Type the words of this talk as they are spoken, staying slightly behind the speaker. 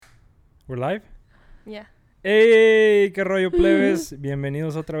¿We're live? Yeah. ¡Ey! ¿Qué rollo, plebes?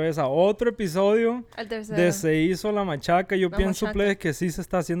 Bienvenidos otra vez a otro episodio Al tercero. de Se hizo la machaca. Yo La pienso, machaca. plebes, que sí se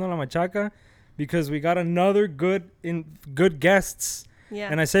está haciendo la machaca because we got another good guests. Yeah.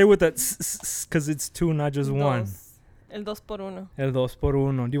 And I say with that because it's two, not just one. El 2x1. El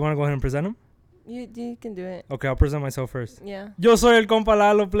 2x1. Do you want to go ahead and present them? You can do it. Okay, I'll present myself first. Yeah. Yo soy el compa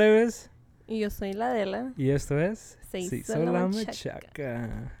Lalo, plebes. Y yo soy la Adela. Y esto es Se Se hizo hizo la la machaca.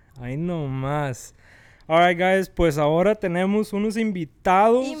 machaca. Ahí nomás. Alright, guys, pues ahora tenemos unos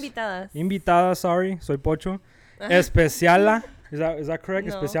invitados. Invitadas, sorry, soy Pocho. Especiala. Is that correct?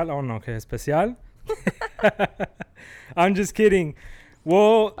 No. Especial? Oh, no, okay, especial. I'm just kidding.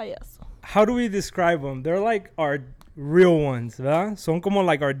 Well, Payaso. how do we describe them? They're like our real ones, ¿verdad? Son como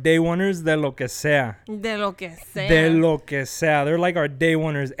like our day oneers de lo que sea. De lo que sea. De lo que sea. They're like our day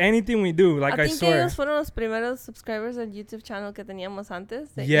oneers. Anything we do, like I think swear. ellos fueron los primeros subscribers del YouTube channel que teníamos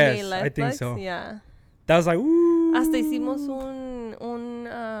antes. De Yes, EA Live I think Plugs. so. Yeah. That was like, ooh. Hasta hicimos no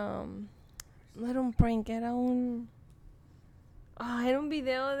era un prank, era un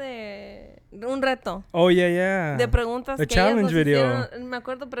video de un reto. Oh, yeah. De preguntas A que ellas challenge nos video. hicieron. Me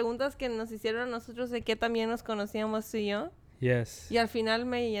acuerdo preguntas que nos hicieron a nosotros de que también nos conocíamos tú y yo. Yes. Y al final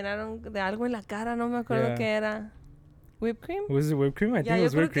me llenaron de algo en la cara, no me acuerdo Yeah. qué era. ¿Whipped cream? Was it whipped cream? I Ya, think it yo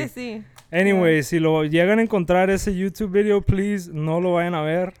was creo whipped cream. que sí. Anyway, si lo llegan a encontrar ese YouTube video, please, no lo vayan a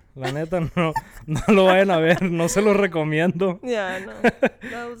ver. La neta, no lo vayan a ver. No se lo recomiendo. Yeah, no.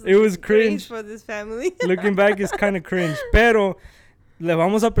 That was It was cringe. for this family. Looking back, it's kind of cringe. Pero le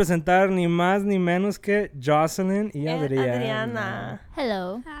vamos a presentar ni más ni menos que Jocelyn y Adriana.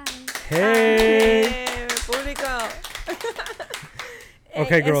 Hello. Hey. Público.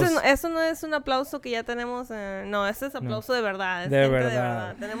 Okay, girls. Eso no es un aplauso que ya tenemos. No, ese es aplauso de verdad. Es De gente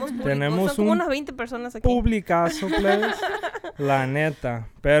verdad. Tenemos público. Tenemos Son como un unas 20 personas aquí. Publicazo, plebes. La neta.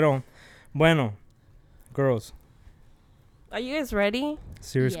 Pero, bueno, girls, Are you guys ready?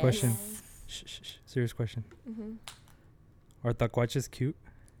 serious Yes. question. Shh. Serious question. Are Tacuaches cute?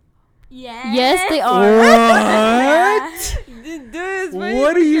 Yes, they are. What?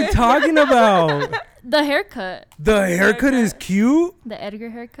 What are you talking about? The haircut. The haircut is cute? The Edgar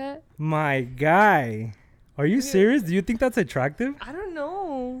haircut. My guy. Are you serious? Do you think that's attractive? I don't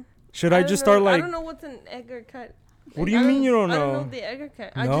know. Should I just start I like... don't know what's an Edgar cut. What do you mean you don't I don't know know? the Edgar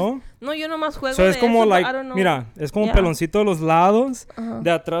cut. No? No, yo nomás juego So es de como eso, like... I don't know. Mira, es como Yeah. peloncito de los lados. Uh-huh. De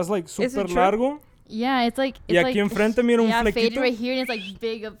atrás like it super true? largo. Yeah, it's like. Y aquí enfrente mira un faded flequito. right here and it's like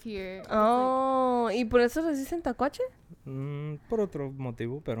big up here. Oh, ¿y por eso les dicen tacuache? Por otro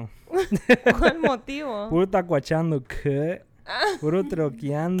motivo, pero... ¿Cuál motivo? Puro tacuachando, ¿qué? Puro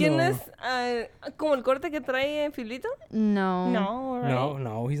troqueando. ¿Quién es? ¿Como el corte que trae en filito? No. No, right?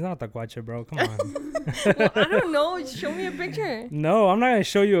 No, he's not a tacuache, bro. Come on. Well, I don't know. Show me a picture. No, I'm not going to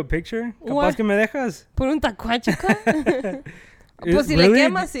show you a picture. Capaz What? que me dejas. ¿Por un tacuache cut? Pues si Really? le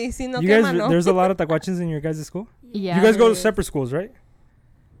quema, sí. Si no You quema, guys, no. there's a lot of tacuaches in your guys' school? Yeah. You guys go to there is. separate schools, right?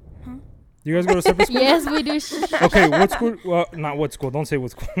 You guys go to separate schools? Yes, we do. Okay, what school? Well, not what school. Don't say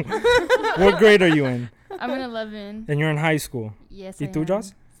what school. What grade are you in? I'm in 11. And you're in high school. Yes. ¿Y I tú, am.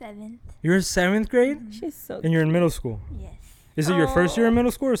 Joss? 7th. You're in 7th grade? She's so And you're in middle school. Yes. Is it your first year in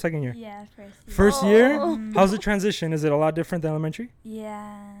middle school or second year? Yeah, first year. First year? Oh. How's the transition? Is it a lot different than elementary?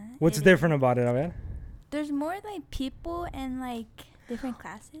 Yeah. What's it is. different about it, a ver? There's more like people and like different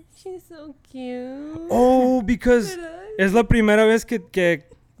classes. She's so cute. Oh, because ¿Verdad? es la primera vez que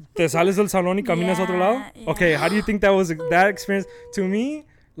te sales del salón y caminas a otro lado? Yeah. Okay, how do you think that was that experience? To me,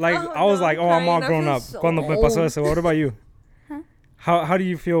 like Oh, I was no, like, I'm oh, I'm all crying. I grown feel up. so Cuando me pasó old. eso. What about you? Huh? How do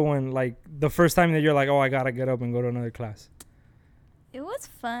you feel when like the first time that you're like, oh, I gotta get up and go to another class? It was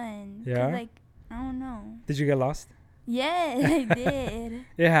fun. 'cause, Yeah? Like, I don't know. Did you get lost? Yeah, I did.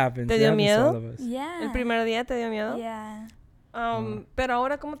 It happens. ¿Te It dio happens to miedo? all of us. Yeah. ¿El primer día te dio miedo? Yeah. Pero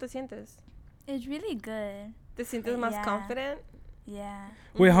ahora, ¿cómo te sientes? It's really good. ¿Te sientes más Yeah. confident? Yeah.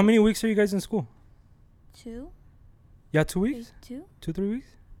 Wait, how many weeks are you guys in school? 2? Yeah, 2 weeks? 2? 2-3 weeks?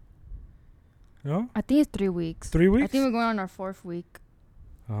 No? I think it's 3 weeks. 3 weeks? I think we're going on our 4th week.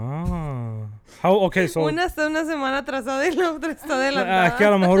 Ah. How? Okay, so... Una está una semana atrasada y la otra está adelantada. Es que a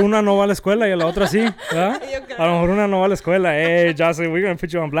lo mejor una no va a la escuela y a la otra sí, ¿verdad? Yo creo. A lo mejor una no va a la escuela. Hey, Jocelyn, we're going to put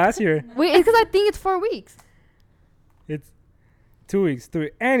you on blast here. Wait, it's because I think it's 4 weeks. It's 2 weeks, 3.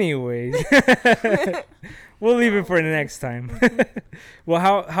 Anyways. We'll leave it for the next time. Well,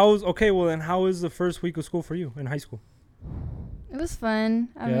 how is the first week of school for you in high school? It was fun.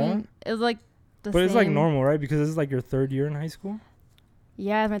 I Yeah? mean, it was like the But same. it's like normal, right? Because this is like your 3rd year in high school?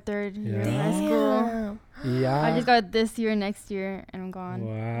 Yeah, it's my 3rd year in Yeah. high school. Yeah. I just got it this year, next year, and I'm gone.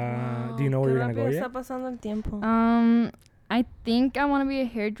 Wow. Do you know where Qué you're going to go rápido yet? está pasando el tiempo. I think I want to be a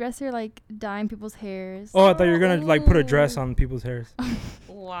hairdresser, like dyeing people's hairs. Oh, I thought you were gonna like put a dress Ooh. on people's hairs.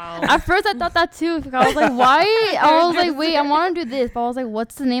 Wow. At first, I thought that too. I was like, why? I was like, wait, I want to do this. But I was like,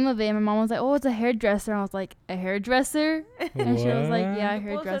 what's the name of it? And my mom was like, oh, it's a hairdresser. And I was like, a hairdresser? And she was like, yeah, a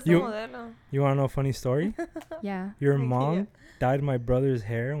hairdresser. You wanna know a funny story? Yeah. Your Okay, mom yeah. dyed my brother's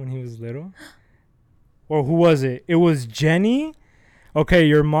hair when he was little. Or who was it? It was Jenny. Okay,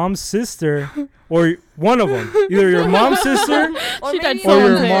 your mom's sister, or one of them. Either your mom's sister Or She died maybe so or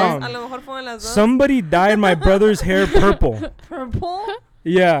your unfair. mom. A lo mejor fue las dos. Somebody dyed my brother's hair purple. Purple?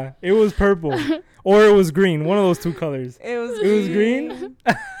 Yeah, it was purple. Or it was green. One of those two colors. It was green?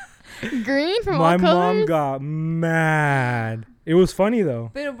 Green from My all mom colors? got mad. It was funny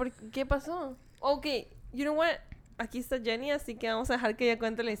though. Pero, ¿qué pasó? Okay, you know what? Aquí está Jenny, así que vamos a dejar que ella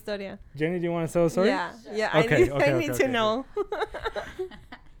cuente la historia. Jenny, do you want to tell a story? Yeah, Okay, I need to know.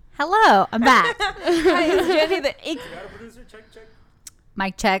 Hello, I'm back. Hi, it's Jenny, the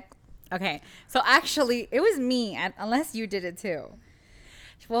Mic check. Okay, so actually, it was me, unless you did it too.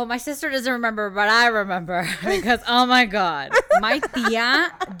 Well, my sister doesn't remember, but I remember because, oh my God, my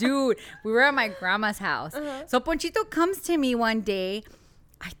tia, dude, we were at my grandma's house. So Ponchito comes to me one day.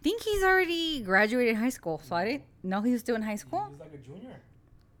 I think he's already graduated high school, so I didn't know he was still in high school. He's like a junior.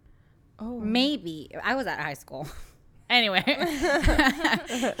 Oh. Maybe. I was at high school. Anyway,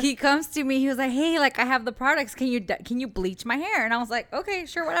 he comes to me. He was like, hey, like I have the products. Can you bleach my hair? And I was like, okay,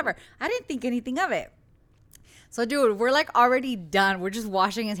 sure, whatever. I didn't think anything of it. So, dude, we're like already done. We're just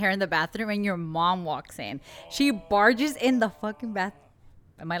washing his hair in the bathroom and your mom walks in. She barges in the fucking bath.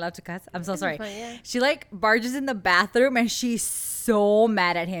 Am I allowed to cuss? I'm so sorry. fine, yeah. She like barges in the bathroom and she's so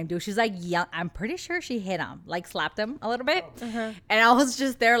mad at him, dude. She's like, yeah, I'm pretty sure she hit him, like slapped him a little bit. And I was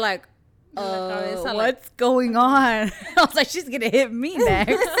just there like, what's going on? I was like, she's gonna hit me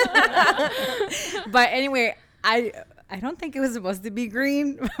next. But anyway, I don't think it was supposed to be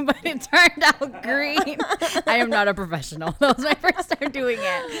green, but it turned out green. I am not a professional. That was my first time doing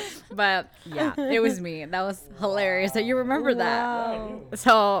it. But yeah, it was me. That was hilarious that you remember Wow. that.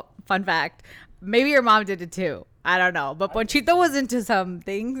 So, fun fact. Maybe your mom did it too. I don't know. But Ponchito was into some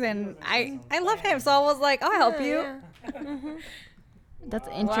things and I love him. So I was like, I'll help you. Yeah. That's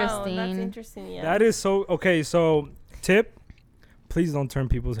Wow, interesting. that's interesting, yeah. That is so okay. So tip: please don't turn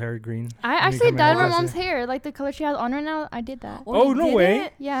people's hair green. I when you actually come dyed in my the mom's bathroom. hair. Like the color she has on right now, I did that. Oh, you no did way.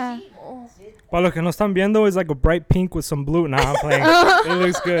 it? Yeah. Para los que no están viendo, it's like a bright pink with some blue. Nah, I'm playing. It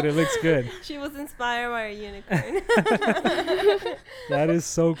looks good. It looks good. She was inspired by a unicorn. That is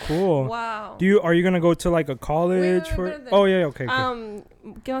so cool. Wow. Are you gonna go to like a college wait, for? espérate. Oh yeah, okay.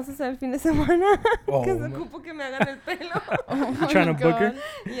 ¿Qué vas a hacer el fin de semana? Oh, que se man. ocupo que me hagan el pelo. You trying to book her?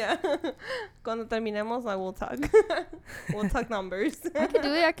 Yeah. Cuando terminemos, I will talk. We'll talk numbers. I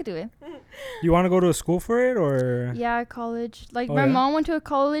could do it. You want to go to a school for it or? Yeah, college. Like Oh, my yeah? mom went to a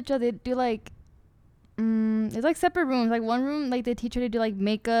college that they do like, it's like separate rooms. Like one room, like they teach her to do like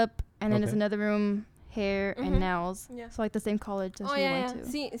makeup, and then there's Okay. another room, hair Mhm. and nails. Yeah. So like the same college that Oh, she yeah, went yeah. to.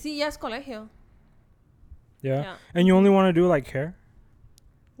 Sí, sí, ya es colegio. Yeah. Yeah. And you only want to do like hair?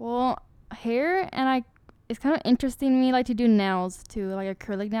 Well, hair and it's kind of interesting to me like to do nails too, like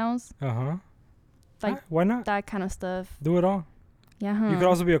acrylic nails, Uh huh. like Why not? that kind of stuff. Do it all. Yeah. You could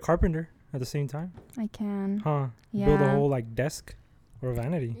also be a carpenter at the same time. I can. Huh? Yeah. Build a whole like desk or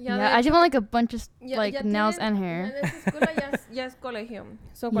vanity. Yeah, de I just hecho, want like a bunch of ya- like ya nails tienen- and hair. En esa escuela ya es colegio.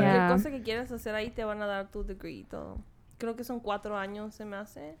 So, cualquier Yeah. cosa que quieras hacer ahí te van a dar tu degree y todo. Creo que son 4 años, se me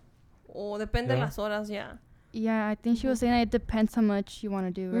hace. O depende de Yeah. las horas ya. Yeah, I think she was saying that it depends how much you want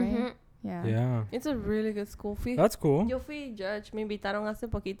to do, right? Mhm. Yeah. Yeah. It's a really good school. That's cool. Yo fui judge. Me invitaron hace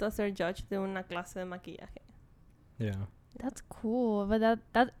poquito a ser judge de una clase de maquillaje. Yeah. That's cool, but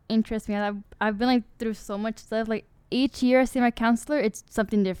that interests me. I've been like through so much stuff. Like each year I see my counselor, it's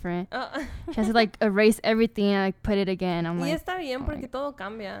something different. She has to like erase everything and like put it again. I'm Y like, está bien oh porque my- todo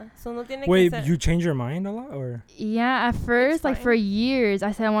cambia. So no tiene Wait, que ser... you change your mind a lot or? yeah. At first, like fine. for years,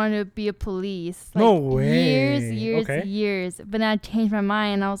 I said I wanted to be a police. Like, No way. Years, Okay. years. But then I changed my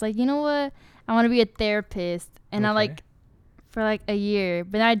mind. I was like, you know what? I want to be a therapist. And I Okay. like for like a year.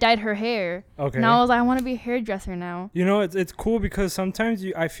 But then I dyed her hair. Okay. And I was like, I want to be a hairdresser now. You know, it's cool because sometimes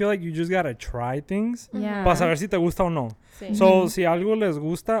I feel like you just gotta try things Yeah. para saber si te gusta o no. Sí. So Mhm. si algo les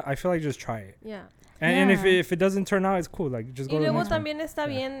gusta, I feel like just try it. Yeah. And Yeah. if it doesn't turn out, it's cool. Like just Y go to the luego next one. también está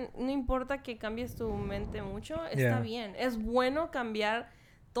Yeah. bien, no importa que cambies tu mente mucho, está Yeah. bien. Es bueno cambiar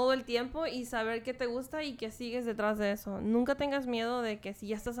todo el tiempo y saber qué te gusta y que sigues detrás de eso. Nunca tengas miedo de que si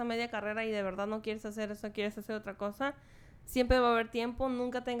ya estás a media carrera y de verdad no quieres hacer eso, quieres hacer otra cosa, siempre va a haber tiempo.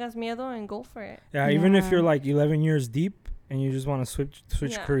 Nunca tengas miedo and go for it. Yeah, even if Yeah. you're like 11 years deep and you just want to switch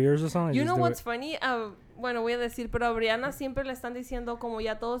Yeah. careers or something. You just know do what's it. funny? bueno, voy a decir, pero a Brianna siempre le están diciendo, como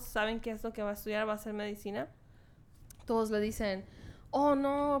ya todos saben que es lo que va a estudiar, va a ser medicina. Todos le dicen, oh,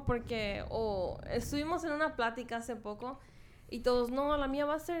 no, porque, estuvimos en una plática hace poco y todos, no, la mía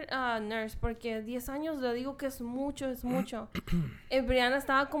va a ser nurse, porque 10 años le digo que es mucho, es mucho. Y Brianna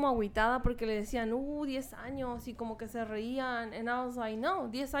estaba como agüitada porque le decían, 10 años, y como que se reían. And I was like, no,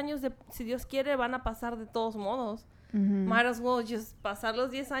 10 años, si Dios quiere, van a pasar de todos modos. Might as well just pasar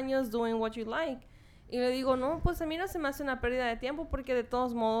los 10 años doing what you like. Y le digo, no, pues a mí no se me hace una pérdida de tiempo porque de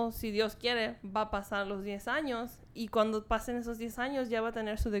todos modos, si Dios quiere, va a pasar los 10 años. Y cuando pasen esos 10 años ya va a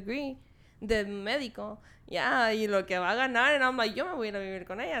tener su degree de médico. Ya, y lo que va a ganar, and I'm like, yo me voy a ir a vivir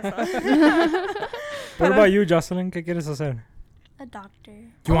con ella. So. What about you, Jocelyn? ¿Qué quieres hacer? A doctor.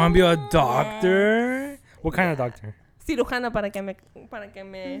 You want to be a doctor? Yes. What kind of doctor? Cirujana para que me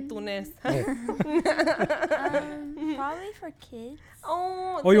tunes. Probably for kids.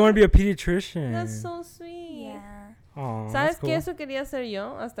 Oh, You want to be a pediatrician? that's so sweet. Yeah. Oh, ¿Sabes that's cool. qué? Eso quería hacer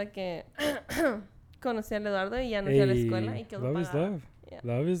yo hasta que conocí al Eduardo y ya no fui a la escuela y quedó love is pagada. love. Yeah.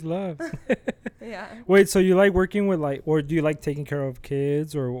 Love is love. Yeah. Wait, so you like working with or do you like taking care of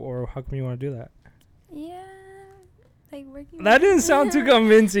kids, or how come you want to do that? Yeah. Like working. That didn't sound too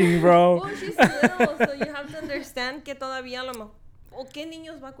convincing, bro. Well, she's little, so you have to understand que todavía a lo mejor, o qué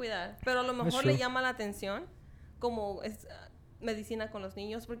niños va a cuidar, pero a lo mejor le true. llama la atención como es medicina con los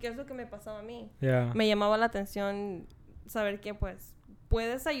niños, porque es lo que me pasaba a mí. Yeah. Me llamaba la atención saber que pues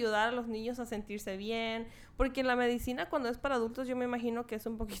puedes ayudar a los niños a sentirse bien, porque la medicina cuando es para adultos yo me imagino que es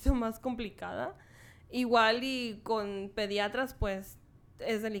un poquito más complicada. Igual y con pediatras pues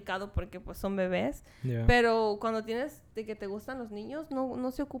es delicado porque pues son bebés, Yeah. pero cuando tienes de que te gustan los niños,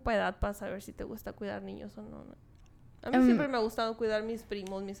 no se ocupa edad para saber si te gusta cuidar niños o no. A mí siempre me ha gustado cuidar mis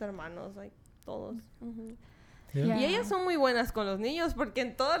primos, mis hermanos, like, todos. Ujú. Yeah. Y ellas son muy buenas con los niños porque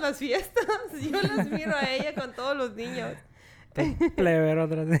en todas las fiestas yo las miro a ella con todos los niños. Plebero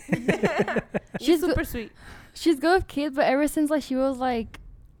otra vez. She's super sweet. She's good with kids, but ever since like she was like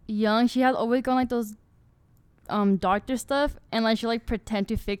young, she has always gone like those doctor stuff, and like she'll like pretend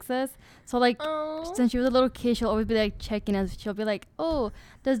to fix us. So like Oh. since she was a little kid, she'll always be like checking us. She'll be like, "Oh,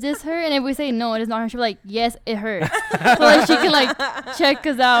 does this hurt?" And if we say no, it does not hurt, she'll be like, "Yes, it hurts." So like she can like check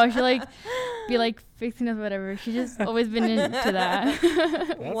us out. She'll like be like fixing us, whatever. She's just always been into that.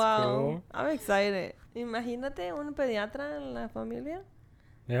 That's Wow. cool. I'm excited. Imagínate un pediatra en la familia.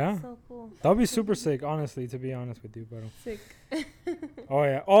 Yeah. So cool. That would be super sick, honestly, to be honest with you, bro. Sick. Oh,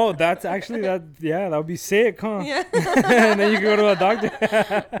 yeah. Oh, that's actually, that would be sick, huh? Yeah. And then you can go to a doctor.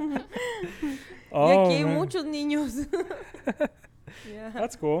 Y Oh, aquí hay man. muchos niños. Yeah.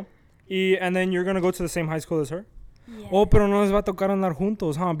 That's cool. And then you're going to go to the same high school as her? Yeah. Oh, pero no les va a tocar andar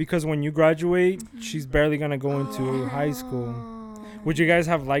juntos, huh? Because when you graduate, she's barely going to go into high school. Would you guys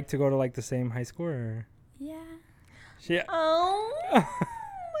have liked to go to, like, the same high school, or? Yeah. Yeah. Oh.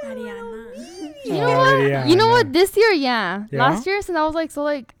 Ariana. You know what? Yeah, You know I what? This year, yeah. Yeah? Last year, since I was like so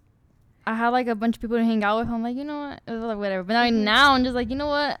like, I had like a bunch of people to hang out with. I'm like, you know what? It was like whatever. But like, now I'm just like, you know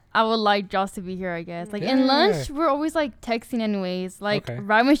what? I would like Joss to be here, I guess. Like in Yeah. lunch, we're always like texting anyways. Like Okay.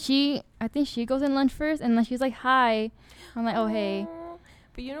 right when I think she goes in lunch first, and then she's like, hi. I'm like, oh hey.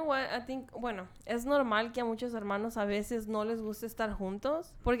 But you know what? I think, bueno, es normal que a muchos hermanos a veces no les guste estar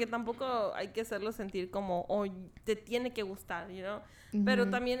juntos, porque tampoco hay que hacerlos sentir como, oh, te tiene que gustar, you know? Pero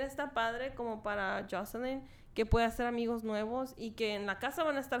también está padre como para Jocelyn que puede hacer amigos nuevos y que en la casa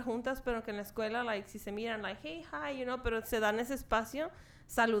van a estar juntas, pero que en la escuela, like, si se miran, like, hey, hi, you know, pero se dan ese espacio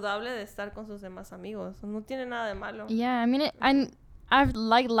saludable de estar con sus demás amigos. No tiene nada de malo. Yeah, I mean, I've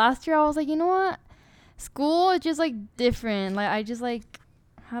like last year I was like, you know what? School is just like different. Like I just like,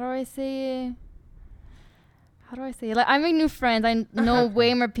 how do I say it? Like I make new friends. I know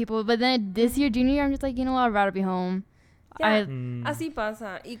way more people. But then this year, junior year, I'm just like, you know what? I'd rather be home. Yeah. Mm. Así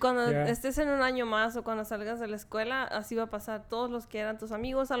pasa. Y cuando Yeah. estés en un año más o cuando salgas de la escuela, así va a pasar. Todos los que eran tus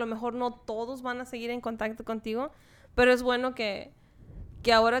amigos, a lo mejor no todos van a seguir en contacto contigo, pero es bueno que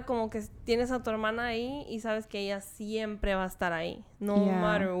ahora como que tienes a tu hermana ahí y sabes que ella siempre va a estar ahí. No Yeah.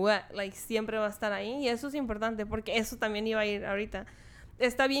 matter what. Like, siempre va a estar ahí. Y eso es importante porque eso también iba a ir ahorita.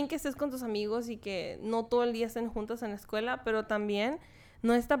 Está bien que estés con tus amigos y que no todo el día estén juntos en la escuela, pero también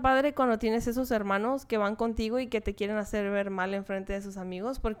no está padre cuando tienes esos hermanos que van contigo y que te quieren hacer ver mal en frente de sus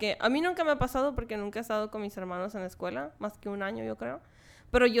amigos, porque a mí nunca me ha pasado porque nunca he estado con mis hermanos en la escuela, más que un año yo creo,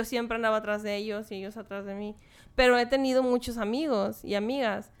 pero yo siempre andaba atrás de ellos y ellos atrás de mí, pero he tenido muchos amigos y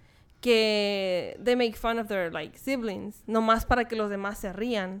amigas que they make fun of their like siblings, nomás para que los demás se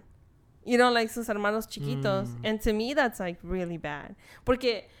rían. You know, like sus hermanos chiquitos. And to me, that's like really bad.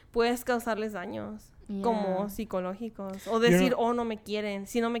 Porque puedes causarles daños. como psicológicos. O decir, oh, no me quieren.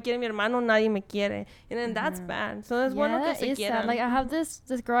 Si no me quiere mi hermano, nadie me quiere. And then that's bad. So es bueno que that se is quieran. sad. Like I have this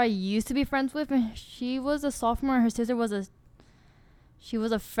girl I used to be friends with, and she was a sophomore. Her sister was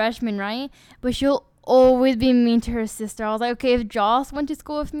a freshman, right? But she'll always be mean to her sister. I was like, okay, if Joss went to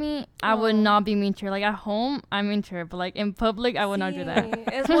school with me, I would not be mean to her. Like at home, I'm mean to her, but like in public, I would not do that.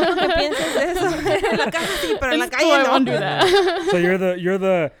 Es bueno que pienses eso. En la casa sí, pero en la In calle school, I no. won't do that. So you're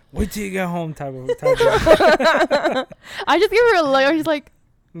the wait till you get home type of. I just give her a look. She's like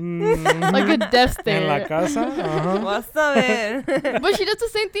Like a death En la stare. casa. Vas a ver. But she does the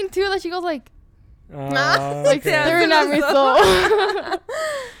same thing too. Like she goes like Okay. staring at me. So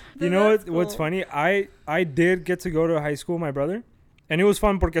You know That's what's cool. funny? I did get to go to high school with my brother, and it was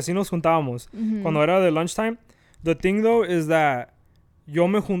fun porque así nos juntábamos cuando era de lunchtime. The thing though is that yo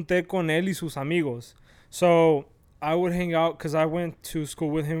me junté con él y sus amigos, so I would hang out because I went to school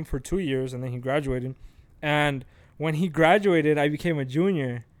with him for 2 years and then he graduated, and when he graduated, I became a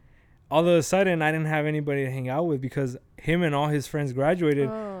junior. All of a sudden, I didn't have anybody to hang out with because him and all his friends graduated.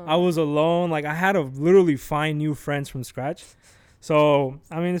 I was alone. Like I had to literally find new friends from scratch. So,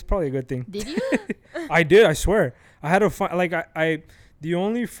 I mean, it's probably a good thing. did you? I did, I swear. I had to find, like, I the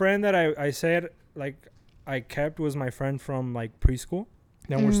only friend that I said, like, I kept was my friend from, like, preschool.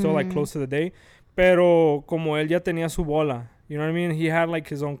 And we're still, like, close to the day. Pero, como él ya tenía su bola, you know what I mean? He had, like,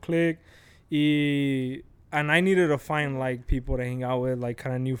 his own clique. And I needed to find, like, people to hang out with, like,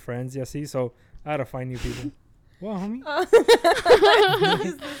 kind of new friends, y así. So, I had to find new people. Wow, homie.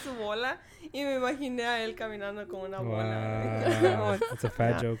 Dijiste su bola y me imaginé a él caminando con una bola. Wow. That's a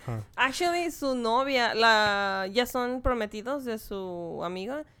fat joke, huh? Actually, su novia, ya son prometidos de su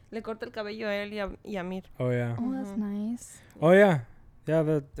amiga, le corta el cabello a él y a Mir. Oh, yeah. Oh, that's nice. Oh, yeah.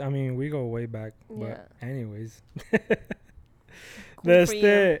 Yeah, I mean, we go way back. But Yeah. anyways. Cool for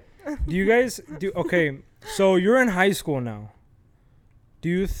you. Do you guys okay, so you're in high school now. Do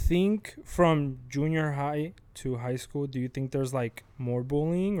you think from junior high to high school, do you think there's like more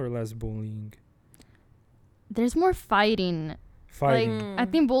bullying or less bullying? There's more fighting. Fighting. Like I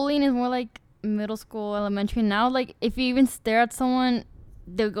think bullying is more like middle school, elementary. Now, like if you even stare at someone,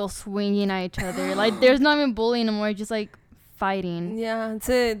 they'll go swinging at each other. Like there's not even bullying anymore. It's just like fighting. Yeah,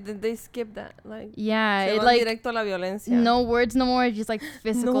 they skip that. Like, Yeah, se it van like directo a la violencia. no words no more. It's just like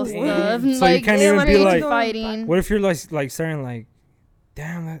physical No stuff. words. So like you can't even be like, fighting. what if you're like staring like,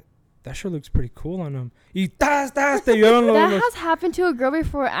 damn, that sure looks pretty cool on him. Y tas, te llevan That los- has happened to a girl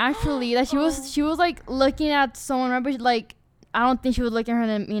before, actually. That she was like looking at someone, right? But like, I don't think she was looking at her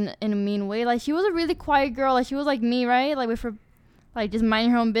in a mean way. Like she was a really quiet girl. Like she was like me, right? Like with her, like just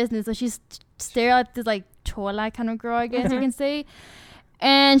minding her own business. So she's staring at this like chola kind of girl, I guess you can say.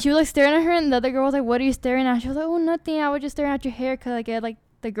 And she was like staring at her, and the other girl was like, "What are you staring at?" She was like, "Oh, nothing. I was just staring at your hair, cause like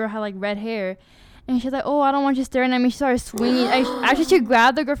the girl had like red hair." And she's like, "Oh, I don't want you staring at me." She started swinging. Actually, she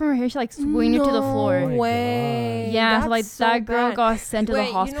grabbed the girl from her hair. She like swinged her to the floor. my Way. Yeah, That's so like so that girl bad. got sent to Wait, the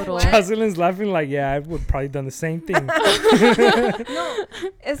you know hospital. what? Jocelyn's laughing like, yeah, I would probably done the same thing. No,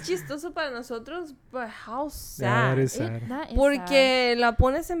 es chistoso para nosotros, but how sad. Yeah, that is sad. That is sad. Porque la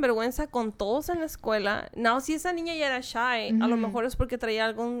pones en vergüenza con todos en la escuela. Now, si esa niña ya era shy, a lo mejor es porque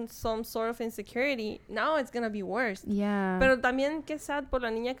traía some sort of insecurity. Now it's gonna be worse. Yeah. Pero también qué sad por la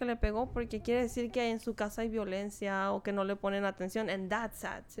niña que le pegó, porque quiere decir que en su casa hay violencia o que no le ponen atención, and that's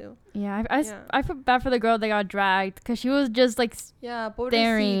sad too. Yeah, Yeah. I feel bad for the girl that got dragged because she was just like Yeah,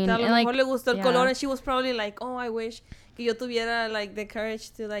 Staring, pobrecita. A lo and, like, mejor le gustó el yeah. color, and she was probably like, oh, I wish que yo tuviera like the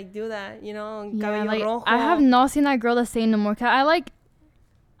courage to like do that, you know, cabello like rojo. I have not seen that girl the same no more. 'Cause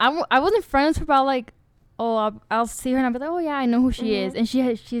I wasn't friends with her, but like, oh, I'll see her and I'll be like, oh yeah, I know who she is, and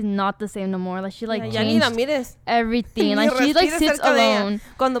she's not the same no more. Like she like ya ni la changed mires. everything. Ni Like she like respires sits cerca de ella. alone.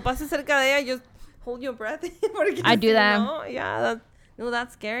 Cuando pases cerca de ella, just hold your breath. Porque I do si that. No, yeah,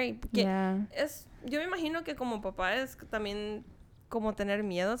 that's scary. Porque Yeah. yo me imagino que como papá es también como tener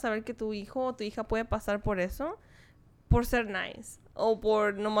miedo, saber que tu hijo o tu hija puede pasar por eso, por ser nice, o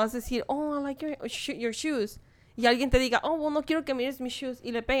por nomás decir, oh, I like your shoes, y alguien te diga, oh, well, no quiero que mires mis shoes,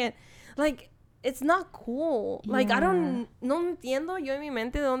 y le peguen. Like, it's not cool. Like, no entiendo yo en mi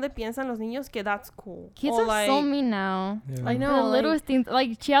mente de dónde piensan los niños que that's cool. Kids Or, are like, so mean now. Yeah. Like I know, the littlest things.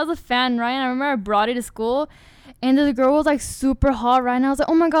 Like she has a fan, right? And I remember I brought it to school, and the girl was like super hot, right? And I was like,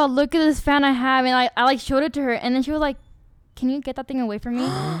 oh my god, look at this fan I have, and I like showed it to her, and then she was like, can you get that thing away from me?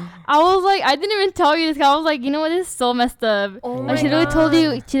 I was like, I didn't even tell you this. I was like, you know what, this is so messed up. Oh Like my she literally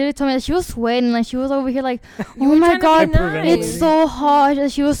God. she literally told me that she was sweating, like she was over here like, You oh were my trying to be god, nice. it's so hot.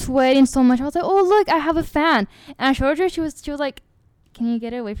 And she was sweating so much. I was like, oh look, I have a fan. And I showed her. She was like, can you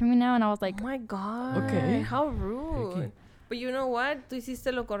get it away from me now? And I was like, Oh my god. Okay. How rude. But you know what? Tú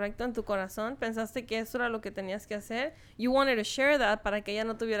hiciste lo correcto en tu corazón. Pensaste que eso era lo que tenías que hacer. You wanted to share that para que ella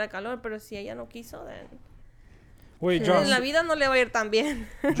no tuviera calor. Pero si ella no quiso, then... Wait, En la Josh, vida no le va a ir tan bien.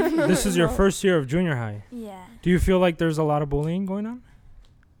 this is your first year of junior high. Yeah. Do you feel like there's a lot of bullying going on?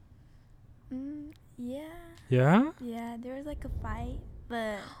 Yeah. Yeah? Yeah, there was like a fight,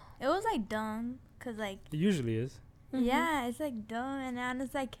 but it was like dumb, cause like It usually is. yeah, it's like dumb, and I'm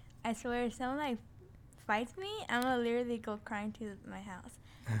just like, I swear, if someone like fights me, I'm gonna literally go crying to my house.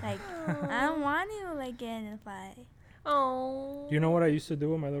 Like I don't want to like get in a fight. Oh. Do you know what I used to do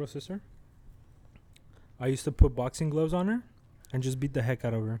with my little sister? I used to put boxing gloves on her and just beat the heck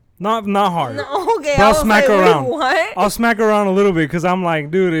out of her. Not hard. No, okay. But I I'll was smack like, her wait, around. what? I'll smack her around a little bit because I'm like,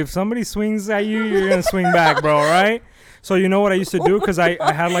 dude, if somebody swings at you, you're going to swing back, bro, right? So you know what I used to do? Because I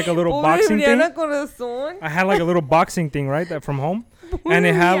had like a little Pobre boxing thing. Adriana Corazón. I had like a little boxing thing, right? That from home. And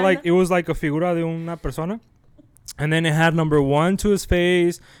it had like, it was like a figura de una persona. And then it had number 1 to his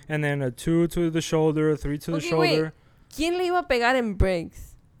face, and then a 2 to the shoulder, 3 to the Okay, shoulder. wait. ¿Quién le iba a pegar en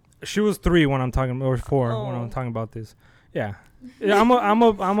breaks? She was 3 when I'm talking, or 4 when I'm talking about this. Yeah. Yeah, I'm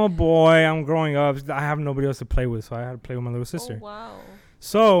a boy. I'm growing up. I have nobody else to play with, so I had to play with my little sister. Oh, wow.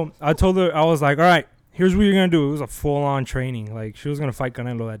 So I told her, I was like, all right, here's what you're gonna do. It was a full-on training. Like, she was gonna fight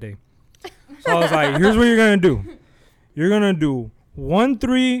Canelo that day. So I was like, here's what you're gonna do. You're gonna do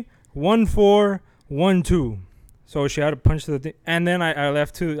 1-3, 1-4, 1-2. So she had to punch the thing, and then I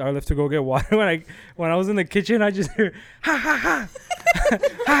left to go get water. When I was in the kitchen, I just hear ha ha ha, ha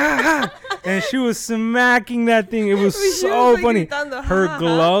ha ha, and she was smacking that thing. It was so funny. Her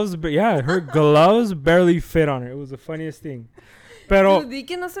gloves, but yeah, her gloves barely fit on her. It was the funniest thing. Pero Di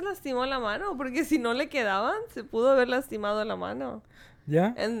que no se lastimó la mano, porque si no le quedaban, se pudo haber lastimado la mano.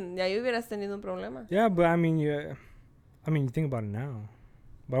 yeah, Y ahí hubieras tenido un problema. yeah, but I mean, you think about it now,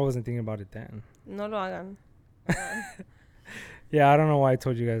 but I wasn't thinking about it then. No lo hagan. Yeah, I don't know why I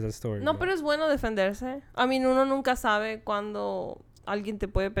told you guys that story. No, but- pero es bueno defenderse. I mean, uno nunca sabe cuando alguien te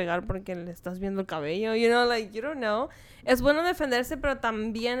puede pegar porque le estás viendo el cabello. You know, like, you don't know. Es bueno defenderse, pero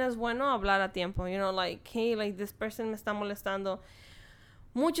también es bueno hablar a tiempo. You know, like, hey, like, this person me está molestando.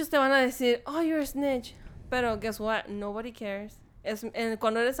 Muchos te van a decir, oh, you're a snitch. Pero guess what? Nobody cares.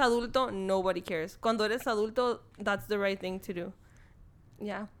 Cuando eres adulto, nobody cares. Cuando eres adulto, that's the right thing to do.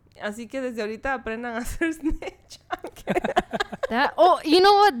 Yeah. Así que desde ahorita aprendan a ser snitch. You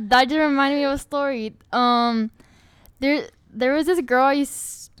know what? That just reminded me of a story. There was this girl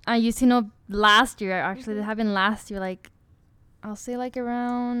I used to know last year. Actually, it happened last year. Like, I'll say like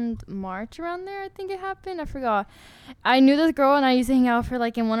around March, around there. I think it happened. I forgot. I knew this girl, and I used to hang out with her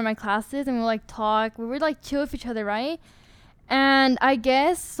like in one of my classes, and we would like talk. We would like chill with each other, right? And I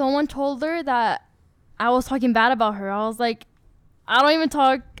guess someone told her that I was talking bad about her. I was like, I don't even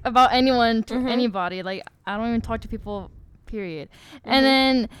talk about anyone to anybody. Like, I don't even talk to people, period. And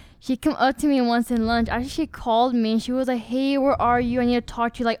then she came up to me once in lunch. Actually, she called me and she was like, hey, where are you? I need to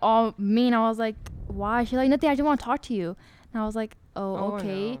talk to you, like, all mean. I was like, why? She's like, nothing, I just want to talk to you. And I was like, oh,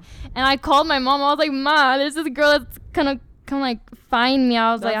 okay. No. And I called my mom. I was like, Ma, there's this girl that's gonna come, like, find me.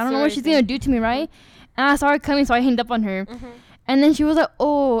 I was like, I don't know what she's gonna do to me, right? And I saw her coming, so I hanged up on her. And then she was like,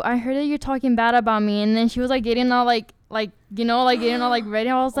 oh, I heard that you're talking bad about me. And then she was like getting all like you know, like getting all like ready.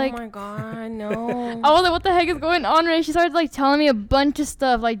 I was like, oh my God, no. I was like, what the heck is going on? And she started like telling me a bunch of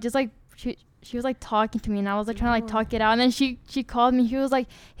stuff, like just like she was like talking to me, and I was like trying to like talk it out. And then she called me. She was like,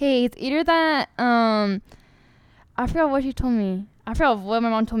 hey, it's either that I forgot what she told me. I forgot what my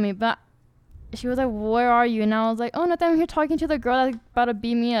mom told me, but she was like, where are you? And I was like, oh, nothing, I'm here talking to the girl that's about to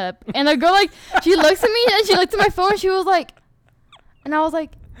beat me up. And the girl, like, she looks at me and she looked at my phone. She was like, and I was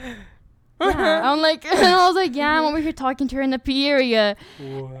like, yeah. I'm like, and I was like, yeah, I'm over here talking to her in the P area.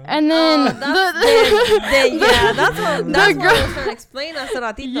 What? And then That's what I was trying to explain hace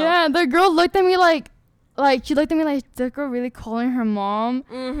ratito. yeah, the girl looked at me like she looked at me like, the girl really calling her mom.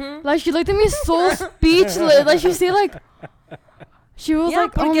 Like, she looked at me so speechless. Like, she said, like, she was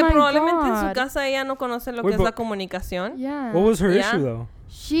like, oh porque my probablemente en su God. casa ella no conoce lo Wait, que es la comunicación. Yeah. What was her Yeah. issue though?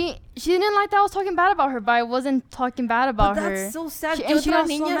 She didn't like that I was talking bad about her, but I wasn't talking bad about But her. that's so sad. She- Que and she otra got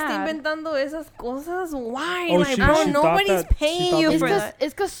so niña está mad. inventando esas cosas. Why? Oh, like, she bro, thought nobody's that- she paying thought you that for you- that.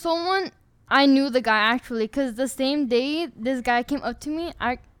 It's because someone, I knew the guy actually, because the same day this guy came up to me,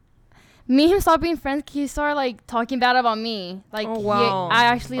 me and him stopped being friends. He started like talking bad about me. Like, Oh, wow. I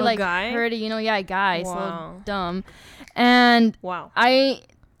actually A like guy? heard it. You know, yeah, a guy. Wow. So dumb. And Wow. I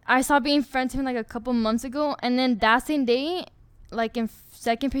stopped being friends with him like a couple months ago, and then that same day, like in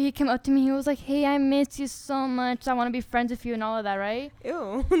second period, he came up to me. He was like, "Hey, I miss you so much. I want to be friends with you and all of that, right?"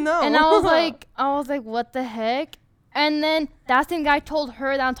 Ew, no. And I was like, what the heck? And then that same guy told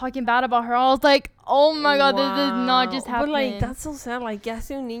her that I'm talking bad about her. I was like, oh my God, this did not just happen. But like, that's so sad. Like, ¿qué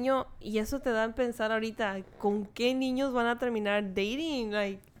hace un niño? Y eso te da a pensar ahorita, ¿con qué niños van a terminar dating?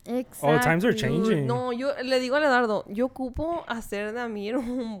 Like, Exactly. Oh, times are changing. no, yo le digo a Leonardo, yo ocupo hacer de Amir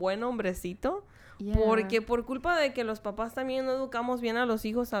un buen hombrecito. Yeah. Porque por culpa de que los papás también no educamos bien a los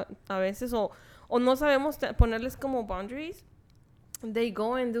hijos a veces o no sabemos ponerles como boundaries, they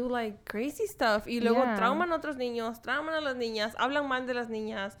go and do like crazy stuff y luego trauman a otros niños, trauman a las niñas, hablan mal de las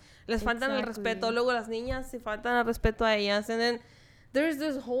niñas, les faltan el respeto, luego las niñas se faltan el respeto a ellas, and then there's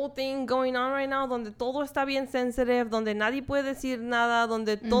this whole thing going on right now donde todo está bien sensitive, donde nadie puede decir nada,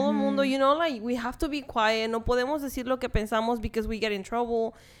 donde todo el mundo, you know, like we have to be quiet, no podemos decir lo que pensamos because we get in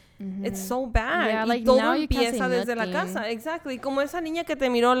trouble. It's so bad. Yeah, y like, todo now you can't empieza say desde la nothing. casa. Exactly. Como esa niña que te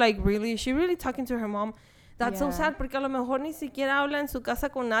miró, like, really, she really talking to her mom. That's so sad, porque a lo mejor ni siquiera habla en su casa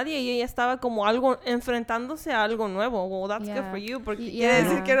con nadie y ella estaba como algo, enfrentándose a algo nuevo. Well, that's good for you, porque quiere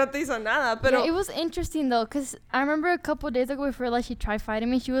decir que no te hizo nada, pero... Yeah, it was interesting, though, because I remember a couple of days ago before, like, she tried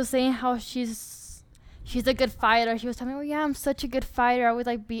fighting me, she was saying how she's a good fighter. She was telling me, oh, yeah, I'm such a good fighter. I would,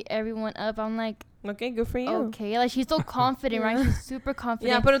 like, beat everyone up. I'm like... Okay, good for you. Okay, like, she's so confident, right? She's super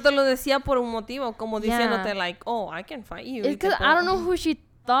confident. Yeah, pero te lo decía por un motivo, como diciéndote, like, oh, I can fight you. It's because I don't know who she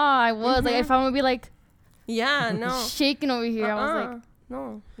thought I was. Like, if I would be, like... Yeah, no. Shaking over here. I was like...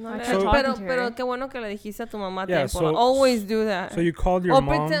 No, I le- tried talking to her. pero qué bueno que le dijiste a tu mamá Yeah, tiempo. Always do that. So you called your mom.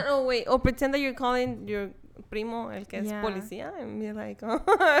 Pretend that you're calling your primo, el que es Yeah. policía, and be like, I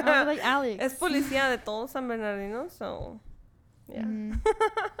was like, Alex. es policía de todos San Bernardino, so, yeah. Mhm.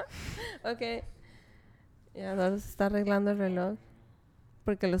 Okay. Ya, ahora se está arreglando el reloj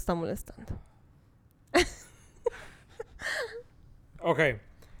porque lo está molestando. Okay.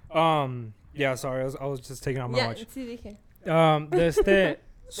 Yeah, sorry. I was just taking out my watch. Sí dije.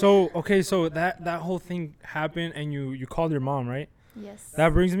 So that whole thing happened and you called your mom, right? Yes.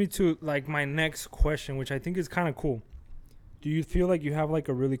 That brings me to like my next question, which I think is kind of cool. Do you feel like you have like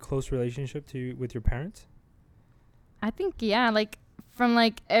a really close relationship with your parents? I think, yeah, like, from,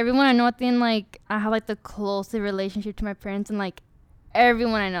 like, everyone I know, at the end, like, I have, like, the closest relationship to my parents and, like,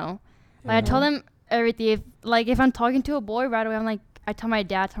 everyone I know. Like, I tell them everything. If I'm talking to a boy right away, I'm like, I tell my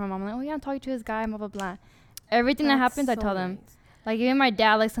dad, tell my mom, I'm like, oh, yeah, I'm talking to this guy, blah, blah, blah. Everything that happens, I tell them. Nice. Like, even my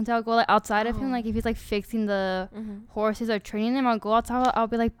dad, like, sometimes I'll go, like, outside of him. Like, if he's, like, fixing the horses or training them, I'll go outside. I'll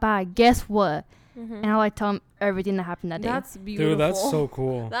be like, bye, guess what? And I'll, like, tell him everything that happened that day. That's beautiful. Dude, that's so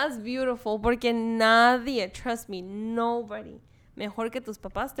cool. That's beautiful. Porque nadie, trust me, nobody, mejor que tus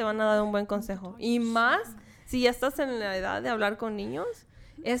papás te van a dar un buen consejo. Y más, si ya estás en la edad de hablar con niños,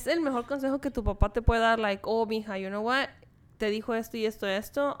 es el mejor consejo que tu papá te puede dar. Like, oh, mija, you know what? Te dijo esto y esto y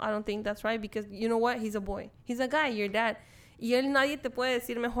esto. I don't think that's right because, you know what? He's a boy. He's a guy, your dad. Y él, nadie te puede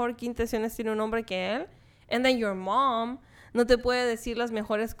decir mejor qué intenciones tiene un hombre que él. And then your mom no te puede decir las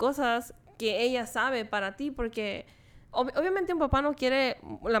mejores cosas que ella sabe para ti porque obviamente un papá no quiere,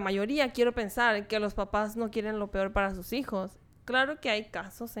 la mayoría quiero pensar que los papás no quieren lo peor para sus hijos. Claro que hay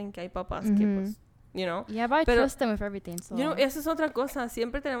casos en que hay papás que pues, you know. Yeah, but I trust them with everything, so. You know, eso es otra cosa.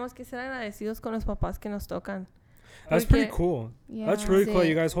 Siempre tenemos que ser agradecidos con los papás que nos tocan. That's pretty cool. Yeah. That's really cool. Sí.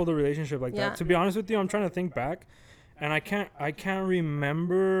 You guys hold a relationship like that. To be honest with you, I'm trying to think back, and I can't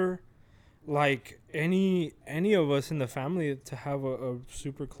remember like any of us in the family to have a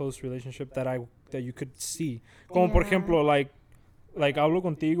super close relationship that you could see. Como por ejemplo, like hablo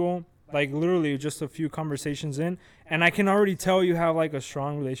contigo, like literally just a few conversations in, and I can already tell you have like a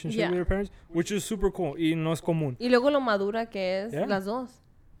strong relationship with your parents, which is super cool. Y no es común. Y luego lo madura que es las dos.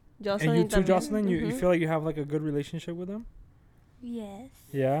 And you too, Jocelyn, you feel like you have like a good relationship with them? Yes.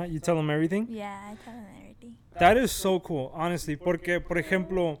 Yeah, you tell them everything? Yeah, I tell them everything. That is so cool, honestly. Porque, por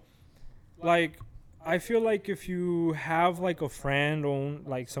ejemplo, like, I feel like if you have like a friend or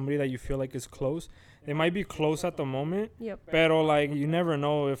like somebody that you feel like is close, they might be close at the moment. Yep. Pero like, you never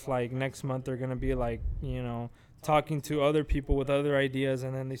know if like next month they're gonna be like, you know, talking to other people with other ideas,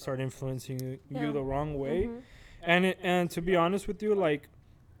 and then they start influencing you the wrong way. And to be honest with you, like,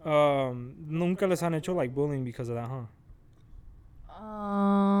 nunca les han hecho like bullying because of that, huh?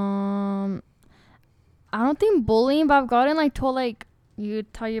 I don't think bullying, but I've gotten like told like you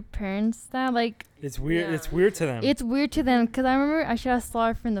tell your parents that like it's weird. Yeah. It's weird to them. It's weird to them because I remember actually I saw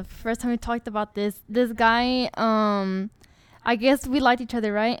it from the first time we talked about this. This guy, I guess we liked each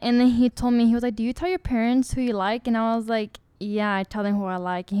other, right? And then he told me, he was like, "Do you tell your parents who you like?" And I was like, "Yeah, I tell them who I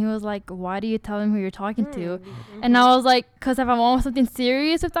like." And he was like, "Why do you tell them who you're talking to?" And I was like, "Cause if I want something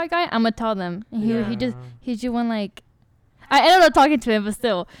serious with that guy, I'm gonna tell them." And he just went like. I ended up talking to him, but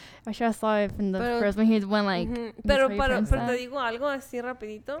still, I sure I saw it in the first one. He went like, Pero te digo algo así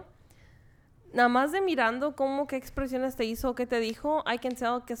rapidito. nada más de mirando cómo, qué expresiones te hizo, qué te dijo, I can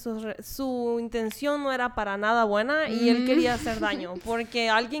tell que su intención no era para nada buena y él quería hacer daño. Porque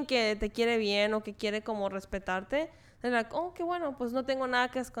alguien que te quiere bien o que quiere como respetarte, es like, oh, qué bueno, pues no tengo nada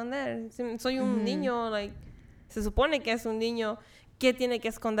que esconder. Soy un niño, like, se supone que es un niño. ¿Qué tiene que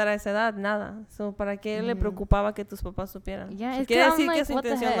esconder a esa edad? Nada. So, ¿para qué le preocupaba que tus papás supieran? Yeah, So, it's quiere 'cause I'm decir que like, su what the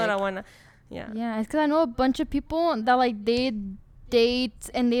intención no era heck? buena. Yeah. Yeah, it's because I know a bunch of people that like they date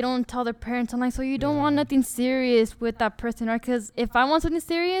and they don't tell their parents. I'm like, so you don't want nothing serious with that person, right? Because if I want something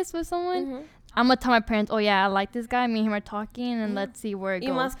serious with someone, I'm gonna tell my parents, oh yeah, I like this guy, me and him are talking, and let's see where it Y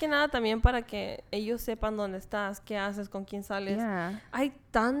goes. más que nada también para que ellos sepan dónde estás, qué haces, con quién sales. Yeah. Hay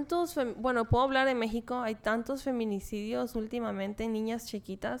tantos, bueno, puedo hablar en México, hay tantos feminicidios últimamente, niñas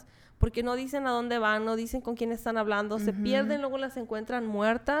chiquitas, porque no dicen a dónde van, no dicen con quién están hablando, se pierden, luego las encuentran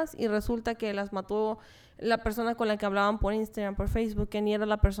muertas y resulta que las mató la persona con la que hablaban por Instagram, por Facebook, que ni era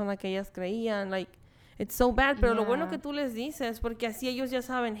la persona que ellas creían, like, it's so bad, pero lo bueno que tú les dices, porque así ellos ya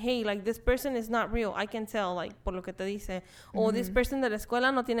saben, hey, like, this person is not real, I can tell, like, por lo que te dice, o this person de la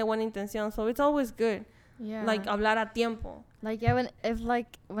escuela no tiene buena intención, so it's always good, like, hablar a tiempo. Like, yeah,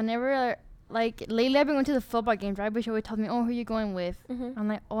 whenever, like, lately I've been going to the football games, right? But she always tells me, oh, who are you going with? I'm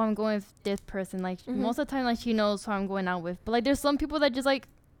like, oh, I'm going with this person. Like, most of the time, like, she knows who I'm going out with. But, like, there's some people that just, like,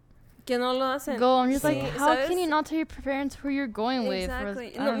 Que no lo hacen. go. I'm just like, how ¿sabes? can you not tell your parents who you're going with?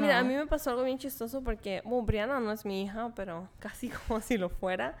 Exactly. I No, don't mira, a know. mí me pasó algo bien chistoso porque, bueno, Brianna no es mi hija, pero casi como si lo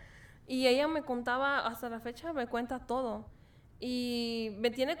fuera. Y ella me contaba, hasta la fecha, me cuenta todo. Y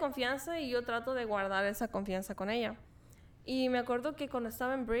me tiene confianza y yo trato de guardar esa confianza con ella. Y me acuerdo que cuando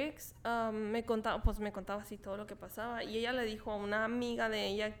estaba en Briggs, me contaba así todo lo que pasaba. Y ella le dijo a una amiga de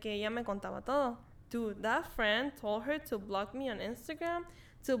ella que ella me contaba todo. Dude, that friend told her to block me on Instagram,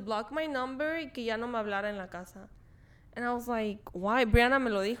 to block my number y que ya no me hablara en la casa. And I was like, why? Brianna me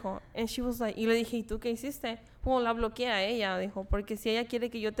lo dijo. And she was like, y le dije, ¿y tú qué hiciste? Well, la bloqueé a ella, dijo, porque si ella quiere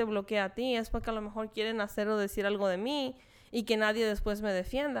que yo te bloquee a ti, es porque a lo mejor quieren hacer o decir algo de mí y que nadie después me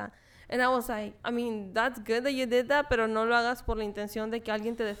defienda. And I was like, I mean, that's good that you did that, pero no lo hagas por la intención de que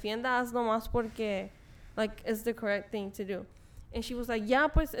alguien te defienda, hazlo más porque, like, it's the correct thing to do. And she was like, yeah,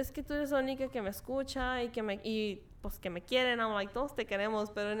 pues es que tú eres la única que me escucha y pues que me quieren. I'm like, todos te queremos,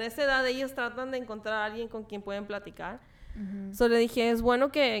 pero en esa edad ellos tratan de encontrar a alguien con quien pueden platicar. So le dije, es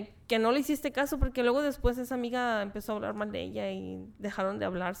bueno que no le hiciste caso, porque luego después esa amiga empezó a hablar mal de ella y dejaron de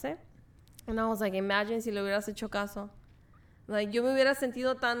hablarse. And I was like, imagine si le hubieras hecho caso. Like, yo me hubiera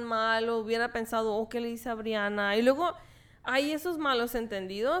sentido tan mal, o hubiera pensado, oh, ¿qué le hice a Brianna? Y luego hay esos malos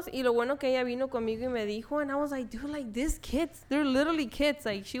entendidos, y lo bueno que ella vino conmigo y me dijo, and I was like, dude, like, these kids, they're literally kids.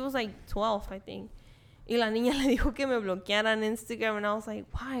 Like, she was like 12, I think. Y la niña le dijo que me bloqueara en Instagram, and I was like,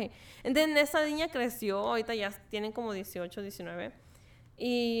 why? And then esa niña creció, ahorita ya tienen como 18, 19.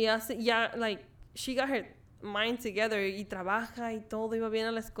 Y ya, like, she got her mind together y trabaja y todo, iba bien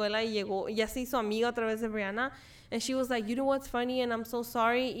a la escuela y llegó, ya se hizo amiga otra vez de Brianna. And she was like, you know what's funny, and I'm so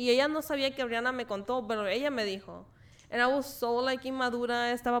sorry. Y ella no sabía que Brianna me contó, pero ella me dijo. And I was so, like,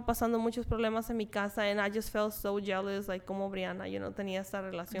 inmadura, estaba pasando muchos problemas en mi casa, and I just felt so jealous, like, como Brianna, yo no tenía esta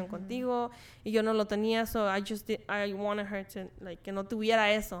relación contigo, y yo no lo tenía, so I wanted her to, like, que no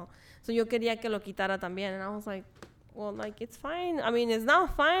tuviera eso. So yo quería que lo quitara también, and I was like, well, like, it's fine. I mean, it's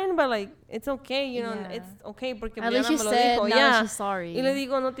not fine, but, like, it's okay, you know, it's okay, porque At Brianna least she me lo said, dijo, now that she's sorry. Y le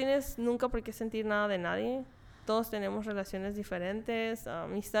digo, no tienes nunca por qué sentir nada de nadie. Todos tenemos relaciones diferentes,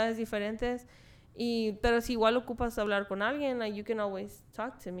 amistades diferentes. Pero si igual ocupas hablar con alguien, like, you can always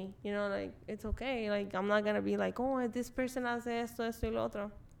talk to me, you know, like, it's okay, like, I'm not gonna be like, oh, this person hace esto y lo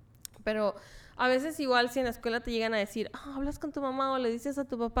otro. Pero a veces igual si en la escuela te llegan a decir, hablas con tu mamá o le dices a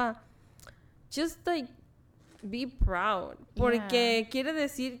tu papá, just, like, be proud, porque quiere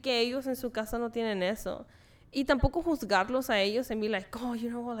decir que ellos en su casa no tienen eso. Y tampoco juzgarlos a ellos and be like, oh, you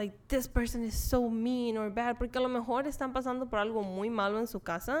know, like, this person is so mean or bad, porque a lo mejor están pasando por algo muy malo en su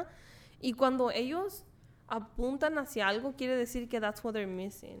casa. Y cuando ellos apuntan hacia algo, quiere decir que that's what they're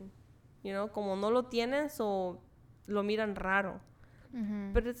missing. You know, como no lo tienen, so lo miran raro.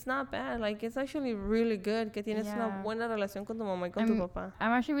 But it's not bad. Like, it's actually really good que tienes una buena relación con tu mamá y con tu papá.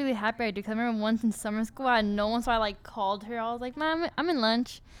 I'm actually really happy I do, because I remember once in summer school, I had no one, so I, like, called her. I was like, Mom, I'm in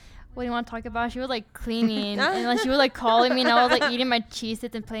lunch. What do you want to talk about? She was, like, cleaning, and, like, she was, like, calling me, and I was, like, eating my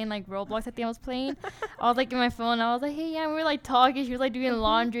Cheez-Its and playing, like, Roblox. I think I was playing. I was, like, in my phone, and I was like, hey, yeah, we were, like, talking. She was, like, doing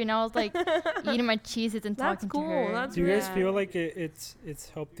laundry, and I was, like, eating my Cheez-Its and talking to her. That's Do you guys feel like it's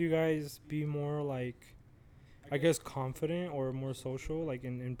helped you guys be more, like, I guess, confident or more social, like,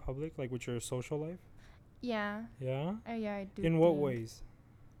 in public, like, with your social life? Yeah. Yeah? Yeah, I do. In what think. ways?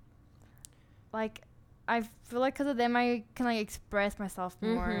 Like, I feel like because of them, I can like express myself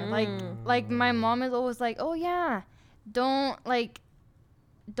more. Like my mom is always like, oh yeah, don't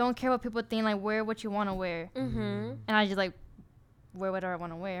care what people think. Like wear what you want to wear. And I just like wear whatever I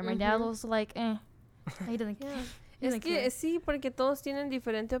want to wear. My dad was like, he doesn't care. Es que sí, porque todos tienen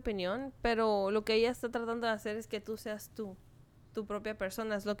diferente opinión, pero lo que ella está tratando de hacer es que tú seas tu propia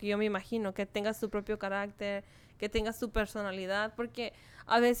persona, es lo que yo me imagino, que tengas tu propio carácter, que tengas tu personalidad, porque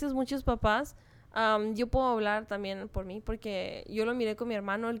a veces muchos papás, yo puedo hablar también por mí, porque yo lo miré con mi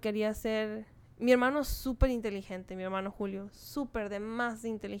hermano, él quería ser, mi hermano es súper inteligente, mi hermano Julio, súper de más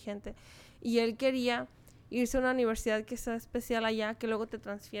inteligente, y él quería irse a una universidad que sea especial allá, que luego te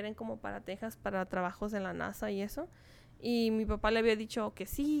transfieren como para Texas, para trabajos en la NASA y eso. Y mi papá le había dicho que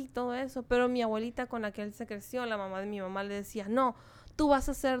sí, todo eso. Pero mi abuelita con la que él se creció, la mamá de mi mamá, le decía, no, tú vas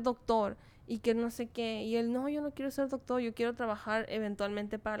a ser doctor. Y que no sé qué. Y él, no, yo no quiero ser doctor, yo quiero trabajar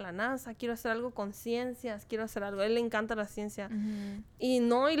eventualmente para la NASA. Quiero hacer algo con ciencias, quiero hacer algo. A él le encanta la ciencia. Y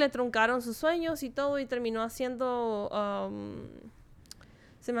le truncaron sus sueños y todo. Y terminó haciendo...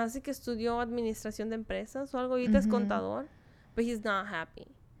 se me hace que estudió administración de empresas o algo. Ahorita es contador. But he's not happy.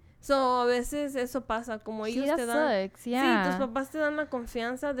 So, a veces eso pasa. Como ellos te dan... Sucks. Yeah. Sí, tus papás te dan la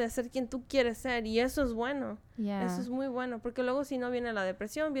confianza de ser quien tú quieres ser. Y eso es bueno. Yeah. Eso es muy bueno. Porque luego si no viene la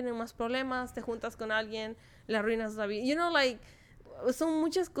depresión, vienen más problemas, te juntas con alguien, le arruinas la vida. You know, like... Son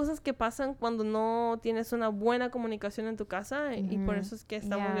muchas cosas que pasan cuando no tienes una buena comunicación en tu casa. Y por eso es que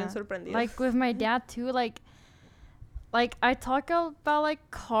estamos bien sorprendidos. Like, with my dad, too, like I talk about like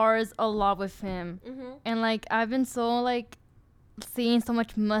cars a lot with him, and like I've been so like seeing so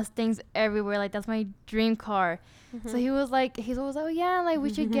much Mustangs everywhere. Like that's my dream car. So he's always like, oh yeah, like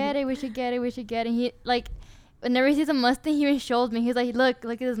we should get it. And he like whenever he sees a Mustang, he even shows me. He's like, look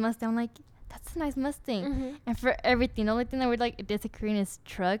at this Mustang. I'm like, that's a nice Mustang. And for everything, the only thing that we're like disagreeing is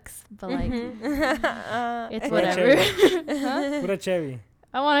trucks, but like it's whatever. What a Chevy.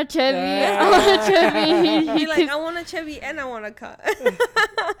 I want a Chevy. I want a Chevy. You're like, I want a Chevy and I want a car. It's because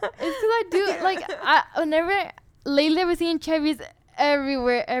I do, like, lately I've been seeing Chevys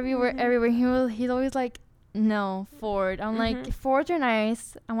everywhere. He's always like, no, Ford. I'm like, Fords are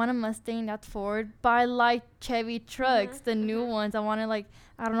nice. I want a Mustang, that's Ford. But I like Chevy trucks, the new ones. I want to, like,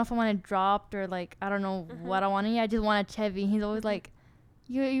 I don't know if I want it dropped or, like, I don't know what I want to. I just want a Chevy. He's always like,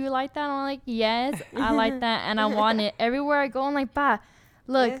 you like that? I'm like, yes, I like that, and I want it. Everywhere I go, I'm like, Pa,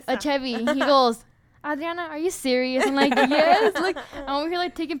 look, a Chevy. He goes, Adriana, are you serious? I'm like, yes. Like, I'm over here,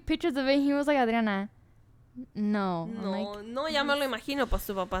 like, taking pictures of it. He was like, Adriana, no. No, ya me lo imagino. Pues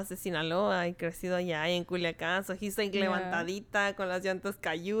su papá es de Sinaloa y crecido allá en Culiacán. So he's like levantadita con las llantas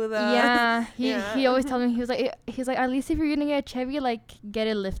cayudas. Yeah, he always tells me, he's like, at least if you're gonna get a Chevy, like, get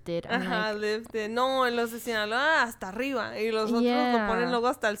it lifted. Lifted. No, en los de Sinaloa hasta arriba. Y los otros lo ponen luego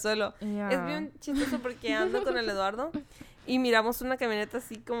hasta el suelo. Es bien chistoso porque ando con el Eduardo. Y miramos una camioneta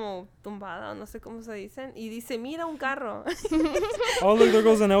así como tumbada, no sé cómo se dicen, y dice, mira un carro. Oh, look, there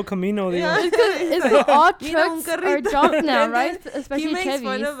goes an El Camino. It's all trucks are dropped now, right? Especially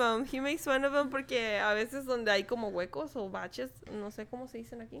Chevys. He makes fun of them porque a veces donde hay como huecos o baches, no sé cómo se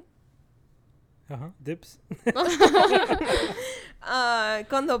dicen aquí. Dips.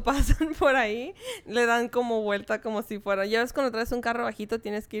 Cuando pasan por ahí, le dan como vuelta como si fuera. Ya ves, cuando traes un carro bajito,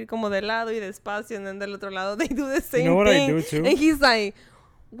 tienes que ir como de lado y despacio, and then del otro lado, they do the same thing. I do too? And he's like,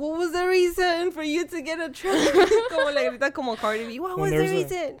 what was the reason for you to get a truck? Como le grita como Cardi B, what was the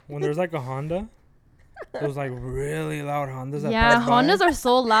reason? When there's like a Honda, those like really loud Hondas that pass by. Hondas are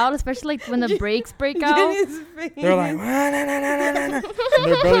so loud, especially like when the brakes break out. They're like, and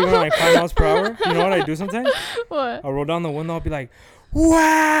they're barely going like 5 miles per hour. You know what I do sometimes? What? I'll roll down the window. I'll be like,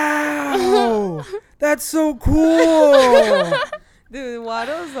 wow, that's so cool. Dude,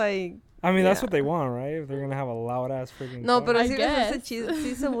 Waddle's like... I mean, that's what they want, right? If they're going to have a loud-ass freaking No, car. pero sí les hace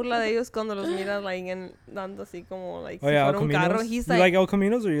sí se burla de ellos cuando los miras like, dando así como like, si fuera un carro. You like El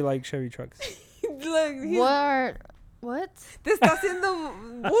Caminos or you like Chevy trucks? What? Te está haciendo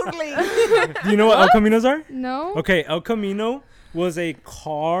burling. Do you know what El Caminos are? No. Okay, El Camino was a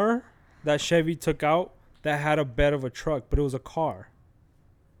car that Chevy took out that had a bed of a truck, but it was a car.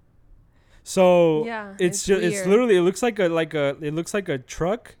 So it's literally it looks like a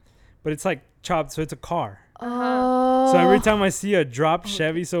truck, but it's like chopped, so it's a car. Oh. So every time I see a dropped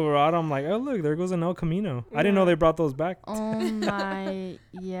Chevy Silverado, I'm like, oh look, there goes an El Camino. I didn't know they brought those back. Oh my,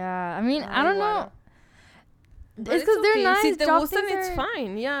 yeah. I mean, I don't know. But it's because they're nice. Si te gustan, it's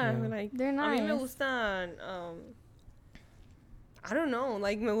fine. Yeah. Like, they're nice. A mí me gustan, I don't know,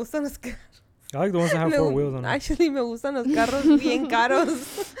 like me gustan los carros. I like the ones that have 4 wheels on them. Actually, me gustan los carros bien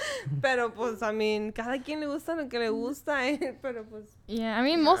caros. Pero pues, I mean, cada quien le gusta lo que le gusta, pero pues. Yeah, I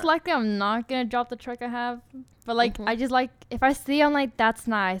mean, most likely I'm not gonna drop the truck I have, but like I just like if I see, I'm like that's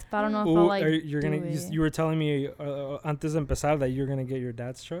nice, but I don't know if I'll like you're gonna. You were telling me antes de empezar that you're gonna get your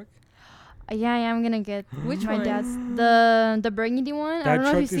dad's truck. Yeah, I am gonna get Which my one? dad's the burgundy one. I don't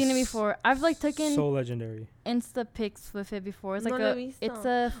know if you've seen it before. I've like taken so legendary. Insta pics with it before. It's like No lo he visto. it's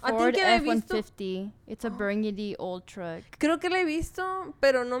a I Ford think I he F-150. It's a burgundy old truck. Creo que la he visto,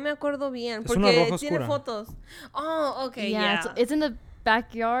 pero no me acuerdo bien. Es una Porque roja tiene oscura. fotos. Oh, okay, Yeah, yeah. it's in the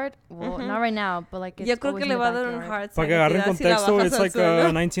backyard. Well, not right now, but like it's Yo creo always que in le the va a dar un backyard. hard Para que agarren contexto, it's like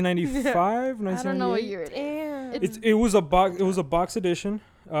 1995, I don't know what 1998. year it is. It was a box. It was a box edition.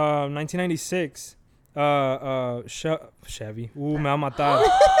 1996. Chevy. Me va a matar.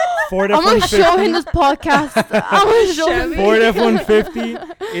 Ford I'm gonna show him F-150. this podcast. I'm gonna show him. Ford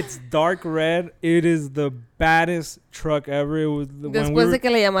F-150. It's dark red. It is the baddest truck ever. It was when we Después were, de que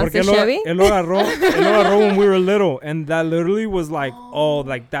le porque llamaste Chevy. él lo agarró when we were little, and that literally was like,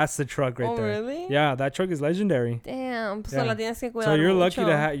 like that's the truck right there. Really? Yeah, that truck is legendary. Damn, pues Yeah. la tienes que cuidar So you're mucho. lucky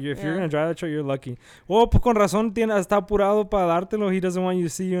to have. If you're Yeah. gonna drive that truck, you're lucky. Well, pues con razón está apurado para dártelo. He doesn't want you to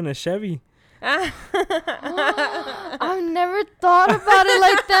see you in a Chevy. I've never thought about it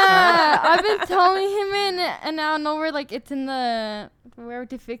like that. I've been telling him and now nowhere like it's in the where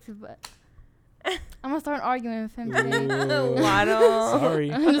to fix it, but I'm gonna start arguing with him today. Guaro.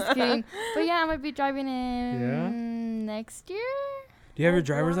 Sorry. I'm just kidding. But yeah, I might be driving him Yeah? next year. Do you have your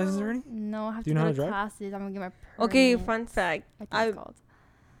driver's license already? No, I have Do you to know go how to to drive? classes. I'm gonna get my permit. Okay, fun fact. I think I- it's called.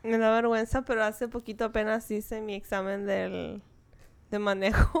 Me da vergüenza, pero hace poquito apenas hice mi examen de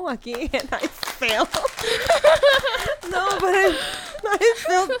manejo aquí and I failed. No, but I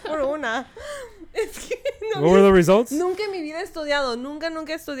failed por una. Es que no, What were the results? nunca en mi vida he estudiado, nunca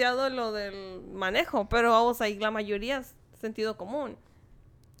he estudiado lo del manejo, pero vamos, ahí la mayoría es sentido común.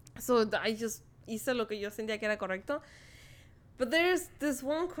 So I just hice lo que yo sentía que era correcto. But there's this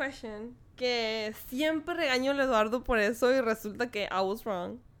one question que siempre regaño al Eduardo por eso y resulta que I was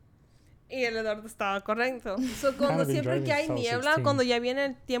wrong. Y el Eduardo estaba correcto. So, cuando I've been siempre que driving hay since I was niebla, 16. cuando ya viene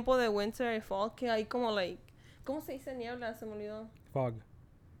el tiempo de winter y fall, que hay como like, ¿cómo se dice niebla? Se me olvidó. Fog.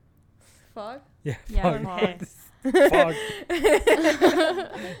 Fog. Yeah, Yeah, fog. fog.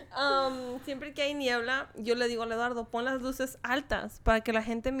 Fog. Siempre que hay niebla, yo le digo al Eduardo, pon las luces altas para que la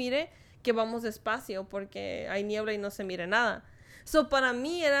gente mire que vamos despacio porque hay niebla y no se mire nada. So, para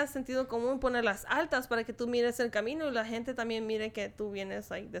mí era sentido común ponerlas altas para que tú mires el camino y la gente también mire que tú vienes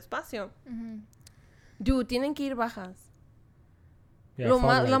like, despacio. Dude, tienen que ir bajas. Yeah, La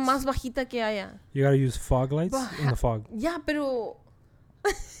fog lights. más bajita que haya. You gotta use fog lights in the fog. Ya, pero...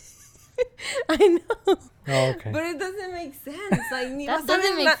 I know. Oh, okay. But it doesn't make sense. Like, ni That vas a ver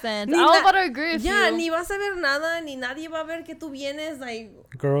doesn't make sense. ni I was na- about to agree with Ya, you. ni vas a ver nada, ni nadie va a ver que tú vienes, like...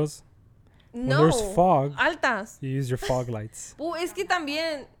 Girls, when No. there's fog, Altas. you use your fog lights. Es que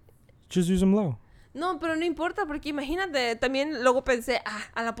también... Just use them low. No, pero no importa, porque imagínate, también luego pensé,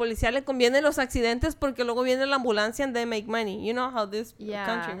 a la policía le convienen los accidentes porque luego viene la ambulancia and they make money. You know how this Yeah.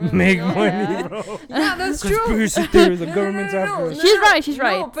 country runs, Make you know? money, bro. Yeah, that's true. Conspiracy theory, the government's after us. She's right, she's No,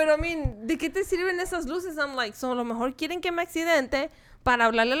 right. pero I mean, ¿de qué te sirven esas luces? I'm like, so a lo mejor quieren que me accidente para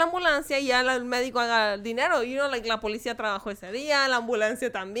hablarle a la ambulancia y ya el médico haga el dinero. You know, like la policía trabajó ese día, la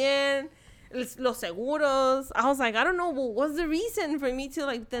ambulancia también, los seguros. I was like, I don't know, what's the reason for me to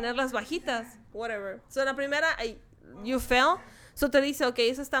like tenerlas bajitas? Whatever. So la primera, you fail. So te dice, okay,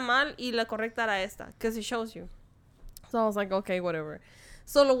 eso está mal y la correcta era esta. Because it shows you. So I was like, okay, whatever.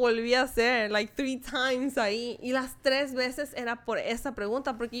 So lo volví a hacer, like 3 times ahí. Y las 3 veces era por esa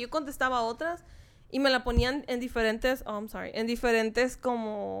pregunta. Porque yo contestaba otras y me la ponían en diferentes, en diferentes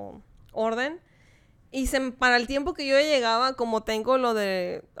como orden. Y para el tiempo que yo llegaba, como tengo lo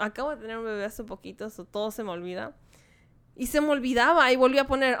de... Acabo de tener un bebé hace poquito, so todo se me olvida. Y se me olvidaba y volví a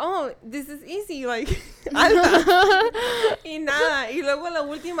poner, this is easy, like, alta. Y nada. Y luego la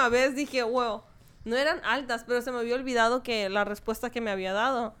última vez dije, well, no eran altas, pero se me había olvidado que la respuesta que me había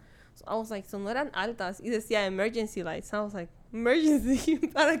dado. So I was like, no eran altas. Y decía emergency lights. I was like, emergency,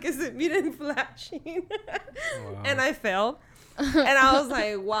 para que se miren flashing. Wow. And I failed. And I was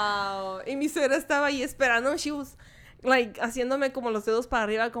like, wow. Y mi suegra estaba ahí esperando. She was, like, haciéndome como los dedos para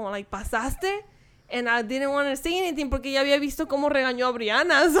arriba, como, like, ¿pasaste? And I didn't want to say anything porque ya había visto cómo regañó a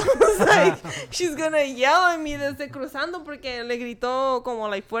Brianna. So I was like, she's gonna yell at me desde cruzando porque le gritó como,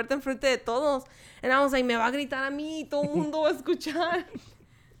 like, fuerte enfrente de todos. And I was like, me va a gritar a mí y todo el mundo va a escuchar.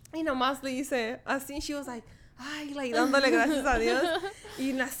 Y nomás le hice así. She was like, ay, like, dándole gracias a Dios.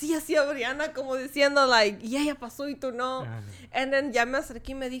 Y nací así a Brianna como diciendo, like, y ella pasó y tú no. And then ya me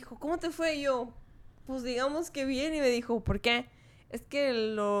acerqué y me dijo, ¿cómo te fue? Y yo, pues digamos que bien. Y me dijo, ¿por qué? es que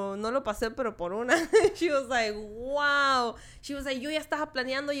no lo pasé, pero por una. She was like, wow. She was like, yo ya estaba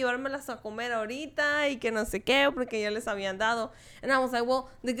planeando llevármelas a comer ahorita y que no sé qué, porque ya les habían dado. And I was like, well,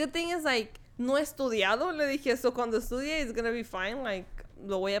 the good thing is, like, no he estudiado. Le dije, eso cuando estudie, it's gonna be fine. Like,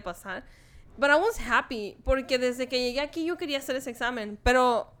 lo voy a pasar. But I was happy, porque desde que llegué aquí yo quería hacer ese examen.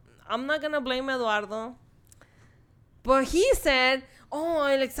 Pero I'm not gonna blame Eduardo. But he said, oh,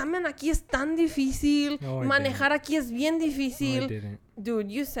 el examen aquí es tan difícil. No, I Manejar aquí es bien No, I difícil. didn't.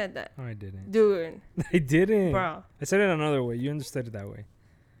 Dude, you said that. No, I didn't. Dude, I didn't. bro. I said it another way. You understood it that way.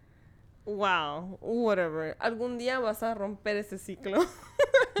 Wow, whatever. Algún día vas a romper ese ciclo.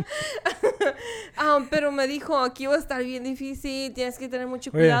 Pero me dijo, aquí va a estar bien difícil, tienes que tener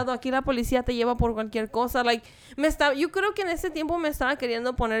mucho cuidado, aquí la policía te lleva por cualquier cosa. Like, yo creo que en ese tiempo me estaba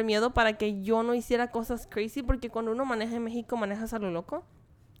queriendo poner miedo para que yo no hiciera cosas crazy, porque cuando uno maneja en México, manejas a lo loco.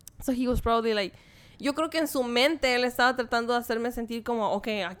 So he was probably like, yo creo que en su mente él estaba tratando de hacerme sentir como,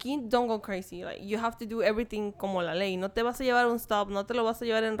 okay, aquí don't go crazy. Like, you have to do everything como la ley. No te vas a llevar un stop, no te lo vas a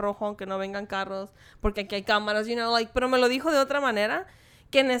llevar en rojo aunque no vengan carros, porque aquí hay cámaras, you know, like, pero me lo dijo de otra manera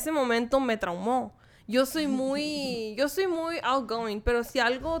que en ese momento me traumó. Yo soy muy outgoing, pero si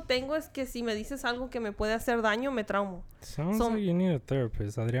algo tengo es que si me dices algo que me puede hacer daño, me traumo. Sounds like you need a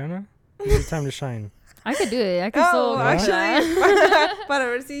therapist, Adriana. It's your time to shine. I could do it. I could still do actually, that. para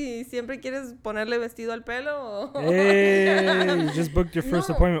ver si siempre quieres ponerle vestido al pelo. Hey, you just booked your first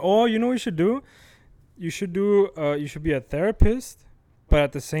appointment. Oh, you know what you should do? You should be a therapist, but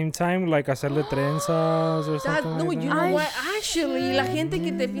at the same time, like, hacerle trenzas or something No, like that. you know what? Actually, la gente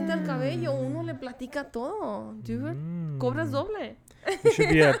que te pinta el cabello, uno le platica todo, dude. Cobras doble. You should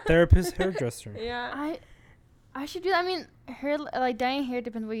be a therapist hairdresser. Yeah. I should do that. I mean, hair, like, dyeing hair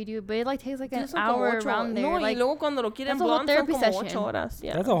depends what you do, but it, like, takes, like, an Son como hour 8 around there. No, like, y luego cuando lo quieren that's a whole blonde son therapy como session. 8 horas.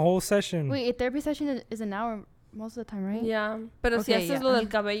 Yeah. That's a whole session. wait, a therapy session is an hour most of the time, right? Yeah. Pero si Okay, haces yeah. lo del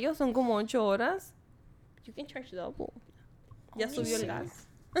cabello, son como 8 horas. You can charge double. Ya subió el gas.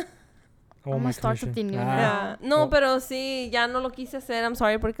 Oh, I'm my gonna start commission. something new. Yeah. No, well- pero sí, ya no lo quise hacer. I'm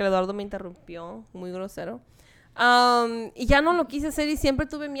sorry porque Eduardo me interrumpió. Muy grosero. Y ya no lo quise hacer y siempre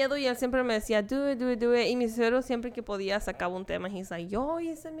tuve miedo y él siempre me decía, do it. Y mi suegro siempre que podía sacaba un tema. He's like, yo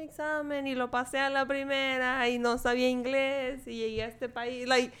hice mi examen y lo pasé a la primera y no sabía inglés y llegué a este país.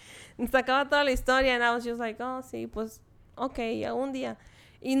 Like, sacaba toda la historia and I was just like, oh, sí, pues, okay, algún día.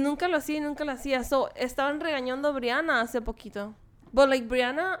 Y nunca lo hacía. So, estaban regañando a Brianna hace poquito. But, like,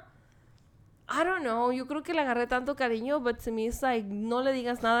 Brianna, I don't know. Yo creo que le agarré tanto cariño, but to me it's like, no le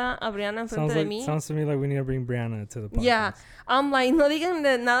digas nada a Brianna enfrente de mí. Sounds to me like we need to bring Brianna to the podcast. Yeah. I'm like, no digan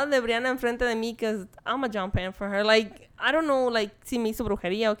nada de Brianna enfrente de mí, because I'm a jump in for her. Like, I don't know, like, si me hizo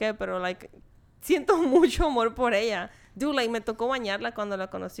brujería o qué, pero, like, siento mucho amor por ella. Dude, like, me tocó bañarla cuando la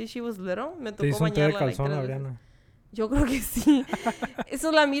conocí. She was little. Me Te tocó hizo un té de bañarla, calzón like, a 3 veces. Brianna. Yo creo que sí. Eso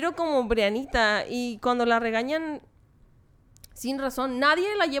la miro como Brianita. Y cuando la regañan sin razón,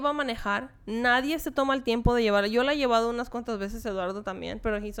 nadie la lleva a manejar. Nadie se toma el tiempo de llevarla. Yo la he llevado unas cuantas veces, Eduardo también,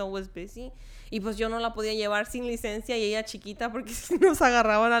 pero he's always busy. Y pues yo no la podía llevar sin licencia y ella chiquita porque si nos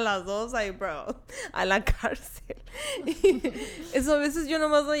agarraban a las dos, ay, bro, a la cárcel. Eso a veces yo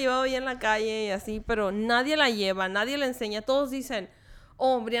nomás la llevaba ahí en la calle y así, pero nadie la lleva, nadie la enseña. Todos dicen,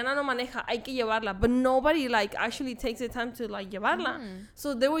 oh, Brianna no maneja, hay que llevarla. But nobody, like, actually takes the time to, like, llevarla.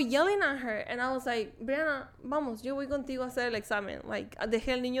 So they were yelling at her. And I was like, Brianna, vamos, yo voy contigo a hacer el examen. Like,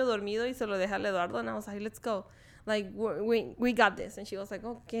 dejé al niño dormido y se lo dejé a Eduardo. And I was like, let's go. Like, we got this. And she was like,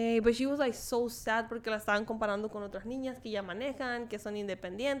 okay. But she was, like, so sad porque la estaban comparando con otras niñas que ya manejan, que son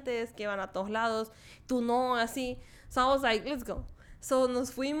independientes, que van a todos lados. Tú no, así. So I was like, let's go. So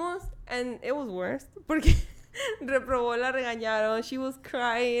nos fuimos and it was worse porque reprobó, la regañaron. She was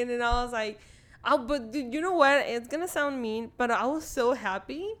crying and I was like, oh, but you know what? It's gonna sound mean, but I was so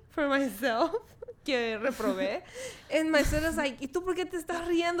happy for myself que reprobé. And my sister's like, ¿y tú por qué te estás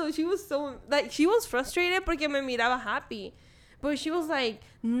riendo? She was so, like, she was frustrated porque me miraba happy. But she was like,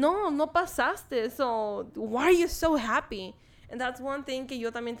 no pasaste. So why are you so happy? And that's one thing que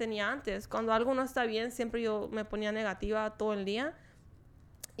yo también tenía antes. Cuando algo no está bien, siempre yo me ponía negativa todo el día.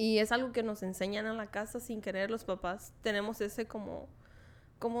 Y es algo que nos enseñan en la casa sin querer los papás. Tenemos ese como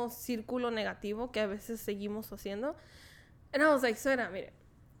círculo negativo que a veces seguimos haciendo. And I was like, suegra, mire,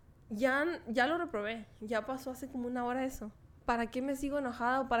 ya lo reprobé. Ya pasó hace como 1 hora eso. ¿Para qué me sigo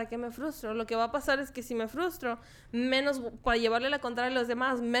enojada o para qué me frustro? Lo que va a pasar es que si me frustro, menos para llevarle la contraria a los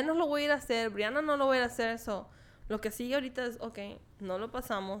demás, menos lo voy a ir a hacer. Brianna no lo voy a ir a hacer eso. Lo que sigue ahorita es, ok, no lo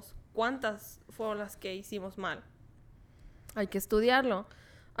pasamos. ¿Cuántas fueron las que hicimos mal? Hay que estudiarlo.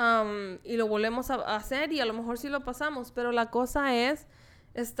 Y lo volvemos a hacer y a lo mejor sí lo pasamos. Pero la cosa es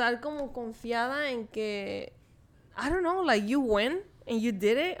estar como confiada en que I don't know, like you went and you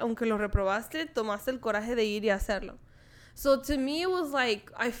did it, aunque lo reprobaste, tomaste el coraje de ir y hacerlo. So to me it was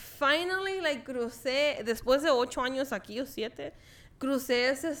like, I finally like crucé, después de 8 años aquí o 7, crucé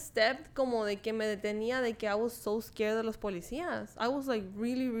ese step como de que me detenía, de que I was so scared de los policías. I was like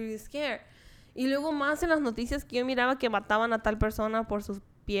really, really scared. Y luego más en las noticias que yo miraba que mataban a tal persona por su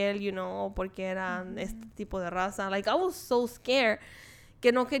piel, you know, o porque eran este tipo de raza. Like, I was so scared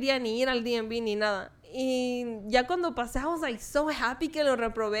que no quería ni ir al DMV ni nada. Y ya cuando pasé, I was like so happy que lo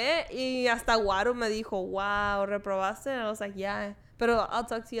reprobé. Y hasta Guaro me dijo, wow, ¿reprobaste? I was like, yeah, pero I'll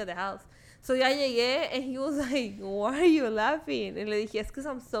talk to you at the house. So ya llegué and he was like, why are you laughing? Y le dije, es because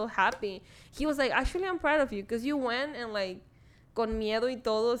I'm so happy. He was like, actually, I'm proud of you because you went and like, con miedo y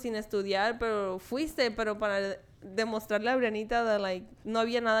todo, sin estudiar, pero fuiste, pero para demostrarle a Brianita de, like, no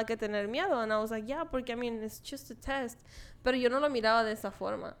había nada que tener miedo. And I was like, yeah, porque, I mean, it's just a test. Pero yo no lo miraba de esa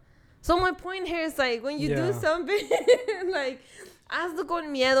forma. So my point here is, like, when you do something, like, hazlo con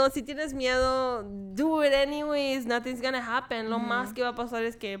miedo. Si tienes miedo, do it anyways. Nothing's gonna happen. Lo más que va a pasar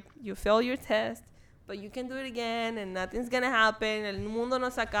es que you fail your test, but you can do it again, and nothing's gonna happen. El mundo no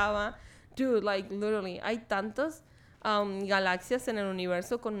se acaba. Dude, like, literally, hay tantos galaxias en el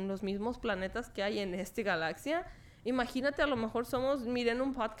universo con los mismos planetas que hay en esta galaxia. Imagínate, a lo mejor miré en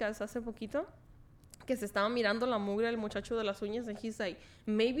un podcast hace poquito que se estaba mirando la mugre del muchacho de las uñas and he's like,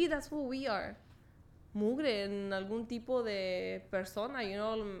 maybe that's what we are. Mugre en algún tipo de persona, you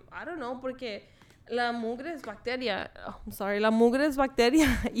know, I don't know, porque la mugre es bacteria. La mugre es bacteria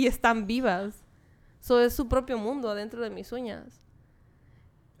y están vivas. So es su propio mundo adentro de mis uñas.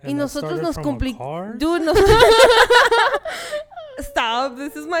 Y nosotros nos complicamos. Dude, Stop,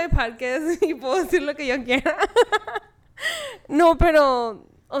 this is my podcast y puedo decir lo que yo quiera. No, pero,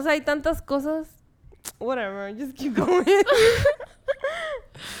 o sea, hay tantas cosas. Whatever, just keep going.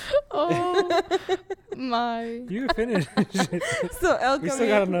 Oh my. You finished. So, El We still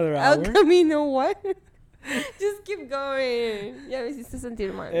got another hour. El Camino, what? Just keep going. Ya me hiciste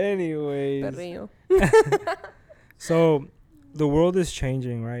sentir mal. Anyways. Perrillo. So, the world is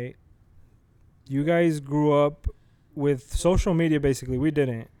changing, right? You guys grew up with social media, basically. We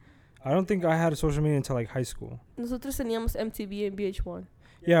didn't. I don't think I had social media until like high school. Nosotros teníamos MTV and VH1.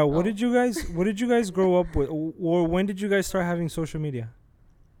 Yeah, what did you guys grow up with, or when did you guys start having social media?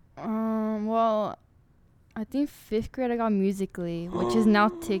 Well, I think 5th grade I got Musically, which is now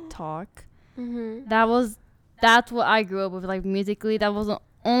TikTok. Mm-hmm. That's what I grew up with, like Musically. That was the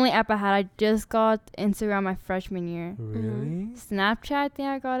only app I had. I just got Instagram my freshman year. Really? Snapchat, I think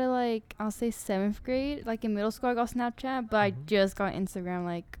I got it like, I'll say 7th grade. Like in middle school I got Snapchat, but I just got Instagram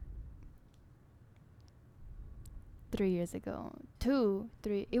like 3 years ago. 2,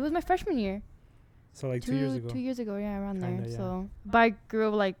 3. It was my freshman year. So like 2 years ago. 2 years ago, yeah, around Kinda, there. yeah. So, but I grew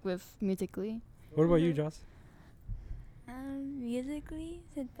up like with Musically. What about you, Joss? Musically,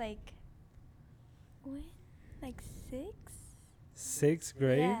 since like, when? Like 6? 6th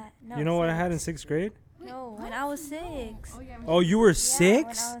grade? Yeah, no, You know what I had in 6. 6th grade? No, when I was 6. Oh, you were Yeah, 6? when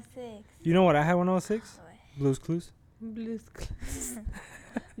I was 6. You know what I had when I was 6? What? Blue's Clues. Blue's Clues.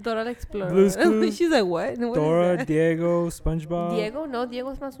 Dora la Explorer. Blue's Clues. She's like, what? What is Dora, that? Diego, SpongeBob. Diego? No, Diego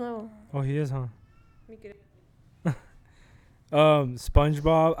es más nuevo. Oh, he is, huh?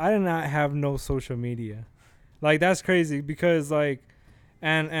 SpongeBob. I did not have no social media. Like, that's crazy because like,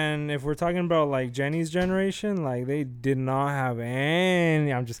 and if we're talking about like Jenny's generation, like they did not have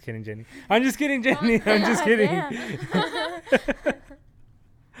any. I'm just kidding, Jenny. I'm just kidding, Jenny. I'm just kidding.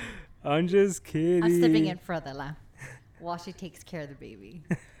 I'm just kidding. I'm stepping in for Adela while she takes care of the baby.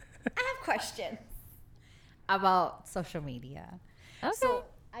 I have questions about social media. Okay. So,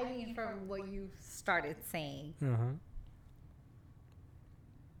 I mean, from what you started saying.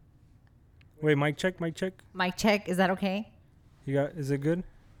 Wait, mic check, mic check. Mic check. Is that okay? You got? Is it good?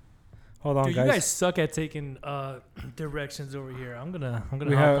 Hold on, Dude, guys. you guys suck at taking directions over here. I'm gonna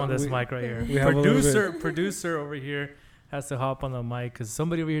We hop have- on this we- mic right here. we have a little Producer over here has to hop on the mic because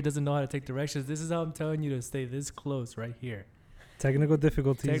somebody over here doesn't know how to take directions. This is how I'm telling you to stay this close right here. Technical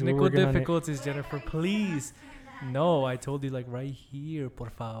difficulties. we're Technical working on it. difficulties, Jennifer. Please. No, I told you like right here. Por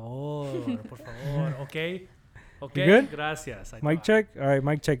favor. Por favor. Okay? Okay? good? Gracias. Mic thought. check. All right,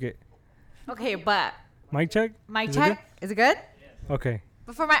 mic check it. Okay, but Mic check. mic Is it check. Is it good? Okay.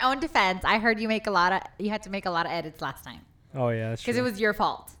 But for my own defense, I heard you had to make a lot of edits last time Oh yeah, that's true. because it was your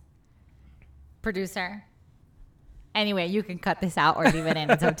fault, producer. Anyway, you can cut this out or leave it in.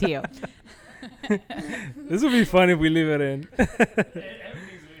 It's up to you. This would be fun if we leave it in.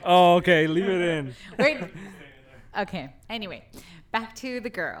 Oh, okay. Leave it in. Wait. Okay. Anyway, back to the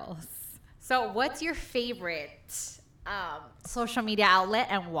girls. So, what's your favorite social media outlet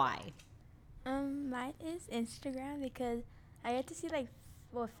and why? Mine is Instagram because I get to see like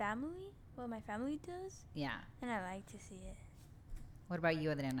what my family does, Yeah. and I like to see it. What about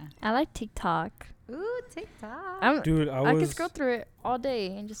you, Adriana? I like TikTok. Ooh, TikTok. Dude, I can scroll through it all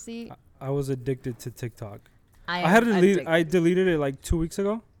day and just see. I was addicted to TikTok. I I deleted it like 2 weeks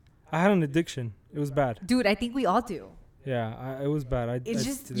ago. I had an addiction. It was bad. Dude, I think we all do. Yeah, it was bad. It's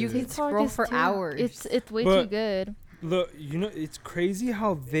just you deleted can it. scroll for hours. It's way But- too good. Look, it's crazy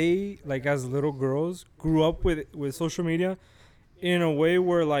how they, like, as little girls, grew up with social media in a way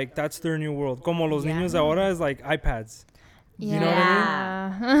where, like, that's their new world. Como los Yeah. niños de ahora is, like, iPads. Yeah. You know what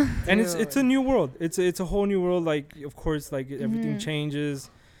I mean? And it's a new world. It's a whole new world. Like, of course, like, everything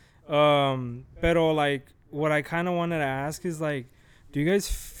changes. Pero, like, what I kind of wanted to ask is, like, do you guys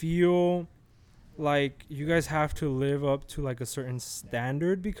feel like you guys have to live up to, like, a certain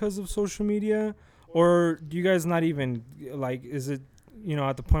standard because of social media? Or do you guys not even, like, is it,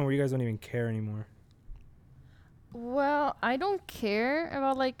 at the point where you guys don't even care anymore? Well, I don't care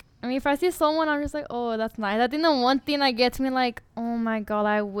about, like, I mean, if I see someone, I'm just like, oh, that's nice. I think the one thing that gets me, like, oh my God,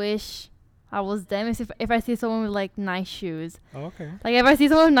 I wish I was them is if I see someone with, like, nice shoes. Oh, okay. Like, if I see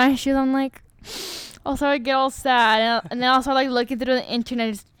someone with nice shoes, I'm like, I'll start to get all sad. And then I'll start, like, looking through the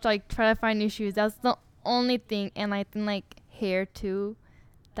internet, just, like, try to find new shoes. That's the only thing. And I think, like, hair, too.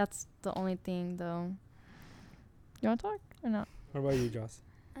 That's the only thing, though. You want to talk or not? What about you, Joss?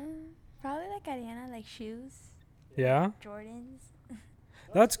 Probably like Ariana, like shoes, Yeah? Jordans.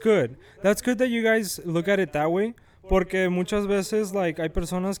 That's good. That's good that you guys look at it that way. Porque muchas veces, like, hay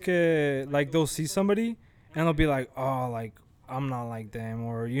personas que, like, they'll see somebody and they'll be like, oh, like, I'm not like them.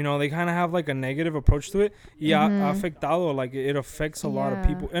 Or, they kind of have, like, a negative approach to it. Y ha afectado, like, it affects a lot of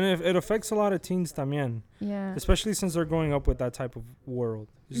people. And it affects a lot of teens también. Yeah. Especially since they're growing up with that type of world.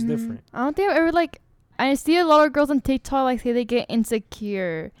 It's different. I don't think I've ever, like, I see a lot of girls on TikTok, like, say they get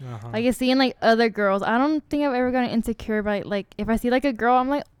insecure. Like, I see in, like, other girls. I don't think I've ever gotten insecure, but, like, if I see, like, a girl, I'm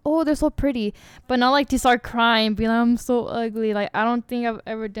like, oh, they're so pretty. But not, like, to start crying, be like, I'm so ugly. Like, I don't think I've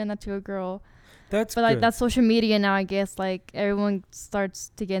ever done that to a girl. But, like, that's social media now, I guess. Like, everyone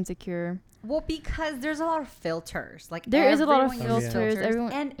starts to get insecure. Well, because there's a lot of filters. Like, there is a lot of uses filters.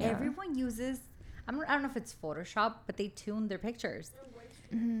 Everyone uses, I don't know if it's Photoshop, but they tune their pictures.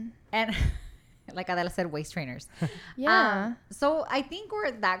 And... like Adela said, waist trainers. Yeah. So I think where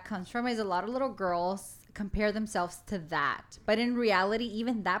that comes from is a lot of little girls compare themselves to that. But in reality,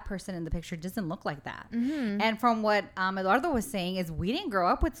 even that person in the picture doesn't look like that. And from what Eduardo was saying is we didn't grow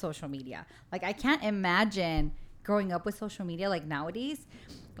up with social media. Like, I can't imagine growing up with social media like nowadays.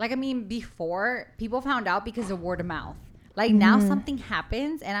 Like, I mean, before, people found out because of word of mouth. Like, now something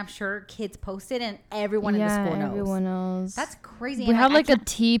happens, and I'm sure kids post it, and everyone in the school knows. Everyone knows. That's crazy. We have, like, a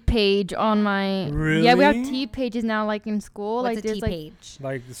tea page on my... Really? Yeah, we have tea pages now, like, in school. What's like, a tea like, page?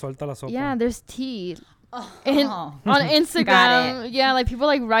 Like, suelta la sopa. Yeah, there's tea. On Instagram. Yeah, like, people,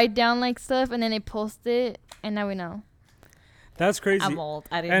 like, write down, like, stuff, and then they post it, and now we know. That's crazy. I'm old.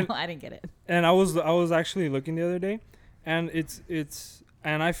 I didn't get it. And I was actually looking the other day, and it's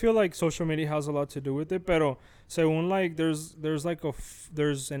and I feel like social media has a lot to do with it. Pero según, like, there's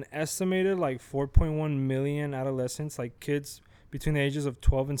an estimated, like, 4.1 million adolescents, like, kids between the ages of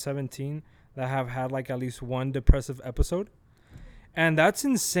 12 and 17 that have had, like, at least one depressive episode. And that's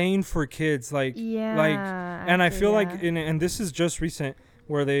insane for kids. Like, and I feel like, and this is just recent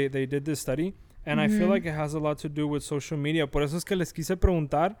where they did this study. And I feel like it has a lot to do with social media. Por eso es que les quise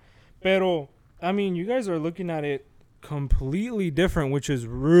preguntar. Pero, I mean, you guys are looking at it completely different, which is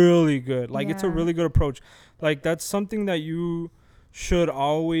really good. Like, it's a really good approach. Like, that's something that you should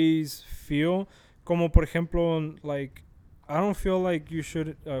always feel. Como, por ejemplo, like, I don't feel like you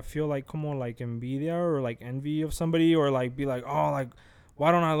should feel like como, like, envidia or, like, envy of somebody, or, like, be like, oh, like, why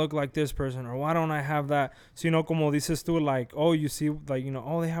don't I look like this person, or why don't I have that? So, como dices tú, like, oh, you see, like,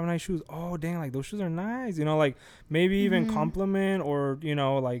 oh, they have nice shoes. Oh, dang, like, those shoes are nice. Like, maybe even compliment, or,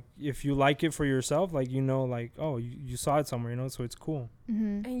 like, if you like it for yourself, like, like, oh, you saw it somewhere, so it's cool.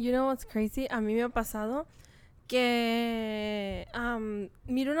 And you know what's crazy? A mí me ha pasado que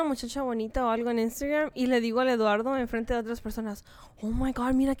miro una muchacha bonita o algo en Instagram y le digo al Eduardo enfrente de otras personas, oh my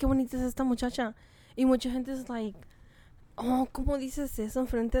God, mira qué bonita es esta muchacha. Y mucha gente es like, oh, ¿cómo dices eso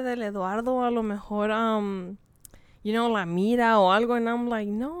enfrente del Eduardo? A lo mejor, la mira o algo. And I'm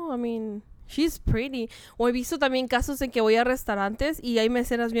like, no, I mean, she's pretty. O he visto también casos en que voy a restaurantes y hay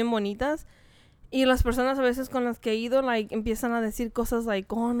meseras bien bonitas. Y las personas a veces con las que he ido, like, empiezan a decir cosas like,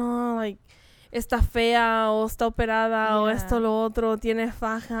 oh, no, like, está fea o está operada o esto, lo otro, tiene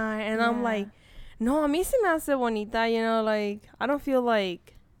faja. And I'm like, no, a mí se me hace bonita, like, I don't feel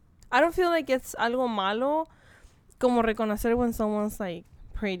like it's algo malo como reconocer when someone's, like,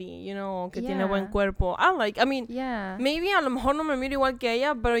 pretty, you know, que tiene Yeah. buen cuerpo. I mean, Yeah. maybe a lo mejor no me miro igual que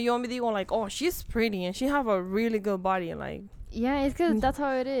ella, pero yo me digo like, oh, she's pretty and she have a really good body, like. Yeah, it's because that's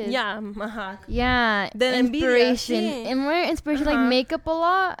how it is. Yeah, ajá. Yeah. De envidia, Inspiration. sí. And more inspiration, like Uh-huh. makeup a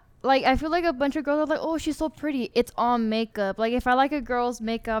lot. Like, I feel like a bunch of girls are like, oh, she's so pretty. It's all makeup. Like, if I like a girl's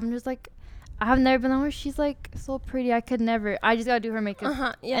makeup, I'm just like, I have never been like, oh, she's like so pretty. I could never. I just gotta do her makeup.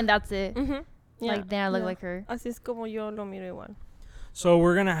 Ajá, yeah. And that's it. Mhm. Yeah, Like, then I look yeah. like her. Así es como yo lo miro igual. So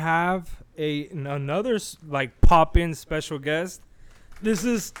we're gonna have another like pop-in special guest. This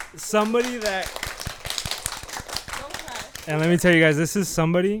is somebody that, and let me tell you guys, this is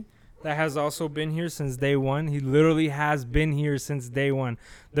somebody that has also been here since day one. He literally has been here since day one.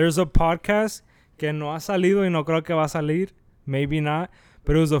 There's a podcast que no ha salido y no creo que va a salir. Maybe not.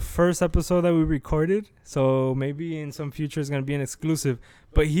 But it was the first episode that we recorded. So maybe in some future it's going to be an exclusive.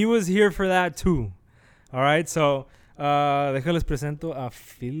 But he was here for that too. All right. So déjales presento a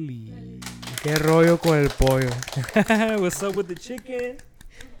Philly. ¿Qué rollo con el pollo? What's up with the chicken?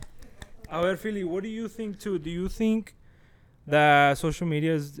 A ver, Philly, what do you think too? Do you think that social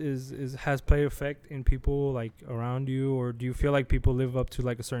media has played effect in people like around you, or do you feel like people live up to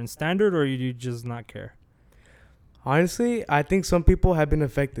like a certain standard, or you just not care? Honestly, I think some people have been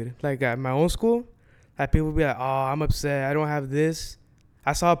affected. Like at my own school, that people be like, oh, I'm upset. I don't have this.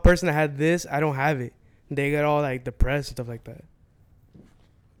 I saw a person that had this. I don't have it. They get all like depressed and stuff like that.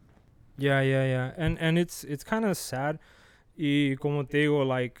 Yeah. And it's kind of sad. Y como te digo,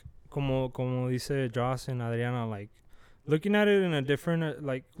 like, como dice Jocelyn, Adriana, like, looking at it in a different,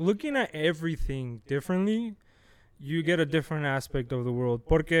 like, looking at everything differently, you get a different aspect of the world.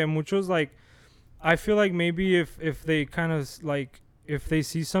 Porque muchos, like, I feel like maybe if they kind of, like, if they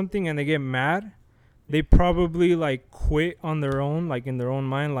see something and they get mad, they probably, like, quit on their own, like, in their own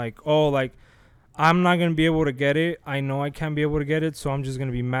mind, like, oh, like, I'm not going to be able to get it. I know I can't be able to get it, so I'm just going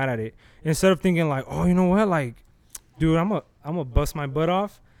to be mad at it. Instead of thinking, like, oh, you know what, like, dude, I'm gonna bust my butt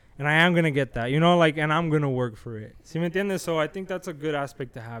off, and I am going to get that, you know, like, and I'm going to work for it. ¿Sí me entiendes? So I think that's a good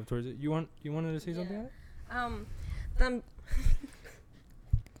aspect to have towards it. You wanted to say something?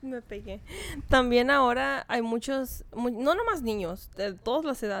 Me pegué. También ahora hay muchos, no nomás niños, de todas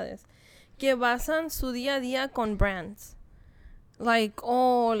las edades, que basan su día a día con brands. Like,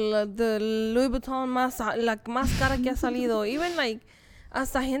 oh, the Louis Vuitton la más cara que ha salido. Even, like,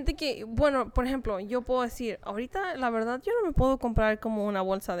 hasta gente que, bueno, por ejemplo, yo puedo decir, ahorita, la verdad, yo no me puedo comprar como una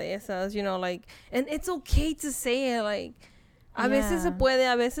bolsa de esas, you know, like, and it's okay to say it, like, a veces se puede,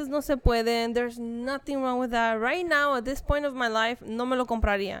 a veces no se puede, and there's nothing wrong with that. Right now, at this point of my life, no me lo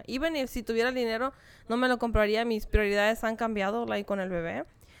compraría. Even if si tuviera el dinero, no me lo compraría. Mis prioridades han cambiado, like, con el bebé.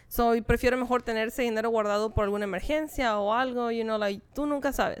 So, prefiero mejor tener ese dinero guardado por alguna emergencia o algo, you know, like, tú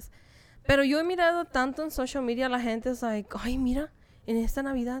nunca sabes. Pero yo he mirado tanto en social media, la gente es like, ay, mira, en esta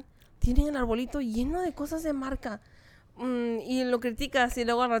Navidad tienen el arbolito lleno de cosas de marca. Y lo criticas y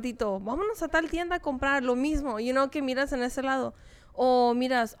luego al ratito, vámonos a tal tienda a comprar lo mismo, you know, que miras en ese lado. O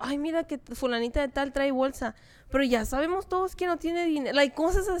miras, ay, mira que fulanita de tal trae bolsa, pero ya sabemos todos que no tiene dinero. Like,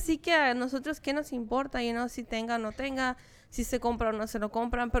 cosas así que a nosotros qué nos importa, you know, si tenga o no tenga, si se compra o no se lo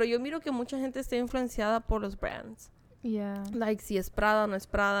compran. Pero yo miro que mucha gente está influenciada por los brands. Yeah. Like, si es Prada o no es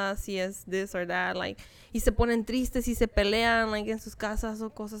Prada, si es this or that, like, y se ponen tristes y se pelean, like, en sus casas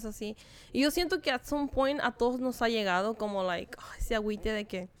o cosas así. Y yo siento que at some point a todos nos ha llegado como, like, ese agüite de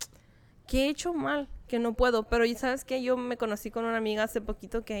que he hecho mal, que no puedo. Pero, ¿sabes qué? Yo me conocí con una amiga hace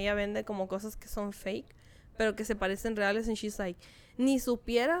poquito que ella vende como cosas que son fake, pero que se parecen reales, and she's like, ni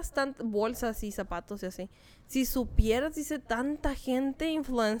supieras tantas bolsas y zapatos y así. Si supieras, dice, tanta gente,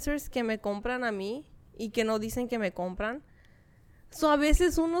 influencers que me compran a mí y que no dicen que me compran. So, a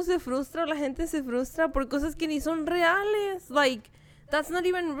veces uno se frustra, la gente se frustra por cosas que ni son reales. Like, that's not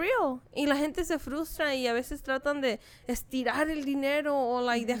even real. Y la gente se frustra y a veces tratan de estirar el dinero o,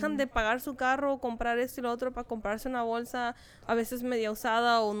 like, dejan de pagar su carro o comprar esto y lo otro para comprarse una bolsa, a veces media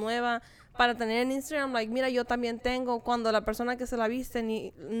usada o nueva, para tener en Instagram, like, mira, yo también tengo, cuando la persona que se la viste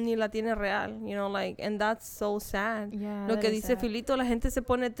ni la tiene real, you know, like, and that's so sad. Yeah, Lo that que is dice sad. Filito, la gente se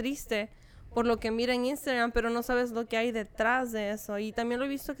pone triste por lo que mira en Instagram, pero no sabes lo que hay detrás de eso. Y también lo he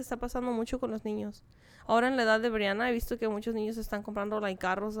visto que está pasando mucho con los niños. Ahora en la edad de Brianna he visto que muchos niños están comprando, like,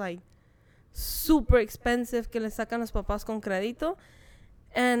 carros, like, super expensive que les sacan los papás con crédito.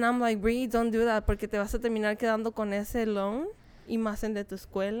 And I'm like, Brie, don't do that, porque te vas a terminar quedando con ese loan y más en de tu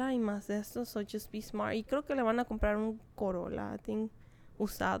escuela y más de esto. So just be smart. Y creo que le van a comprar un Corolla, I think,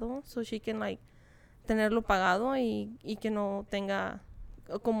 usado, so she can, like, tenerlo pagado y que no tenga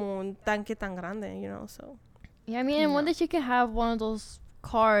como un tanque tan grande, you know, so. Yeah, I mean, and one day she could have one of those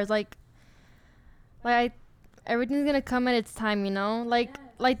cars, like everything's gonna come at its time, you know? Like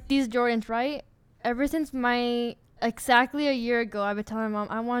like these Jordans, right? Ever since exactly a year ago, I've been telling my mom,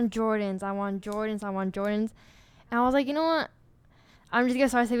 I want Jordans, I want Jordans, I want Jordans. And I was like, you know what? I'm just gonna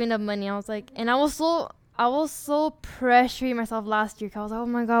start saving up money. I was like, and I was so pressuring myself last year. 'Cause I was like, oh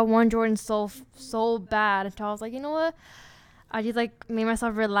my god, one Jordan so bad. Until I was like, you know what? I just like made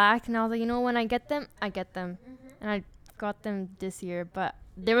myself relax, and I was like, you know, when I get them, I get them, and I got them this year. But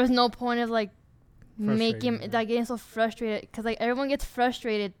there was no point of like getting so frustrated, because like everyone gets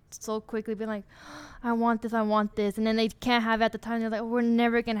frustrated so quickly, being like, I want this, and then they can't have it at the time. They're like, oh, we're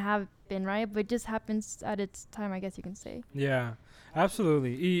never gonna have it, right? But it just happens at its time, I guess you can say. Yeah,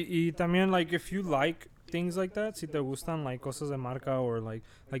 absolutely. Y también, like, if you like things like that, si te gustan like cosas de marca, or like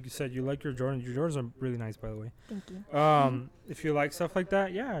you said, you like your Jordans. Your Jordans are really nice, by the way. Thank you. If you like stuff like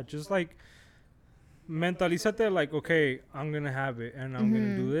that, yeah, just like mentalízate like, okay, I'm gonna have it, and I'm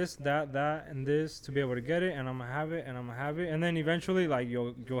gonna do this, that, and this to be able to get it, and I'm gonna have it, and then eventually like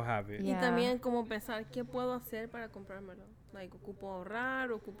you'll have it. Y también como pensar, ¿qué puedo hacer para comprármelo? Like, ocupo ahorrar,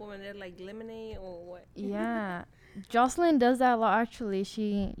 ocupo vender like lemonade, or what? Yeah. Jocelyn does that a lot, actually.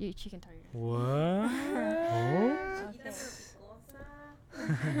 She can tell you. What?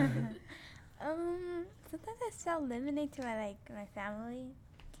 Sometimes I sell lemonade to my family.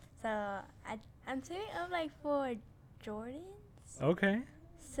 So I'm saving up like for Jordans. Okay.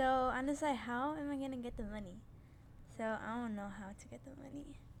 So I'm just like, how am I gonna get the money? So I don't know how to get the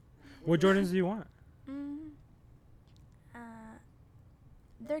money. What Jordans do you want?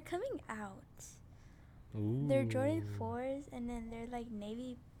 They're coming out. Ooh. They're Jordan 4s, and then they're like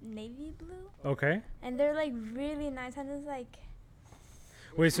navy blue. Okay. And they're like really nice. I'm just like,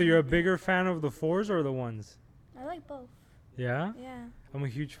 Wait, so you're a bigger fan of the 4s or the 1s? I like both. Yeah? Yeah. I'm a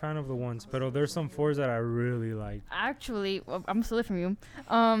huge fan of the 1s, but there's some 4s that I really like. Actually, I'm still from you.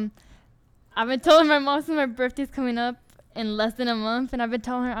 I've been telling my mom since my birthday's coming up in less than a month, and I've been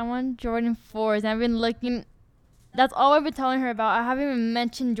telling her I want Jordan 4s, and I've been looking. That's all I've been telling her about. I haven't even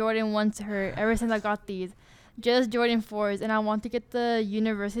mentioned Jordan 1 to her ever since I got these. Just Jordan 4s, and I want to get the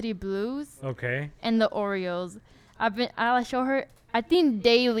University Blues. Okay. And the Oreos. I show her, I think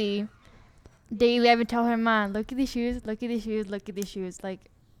daily I've been telling her, man, look at these shoes, look at these shoes, look at these shoes, like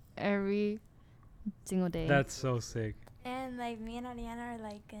every single day. That's so sick. And like me and Adriana are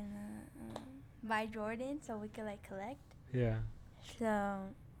like gonna buy Jordan so we can like collect. Yeah. So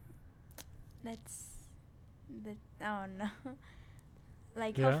I don't know.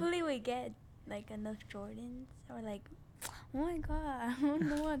 Like hopefully we get like enough Jordans, or like, oh my god, I don't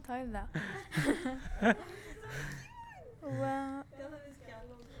know what I'm talking about.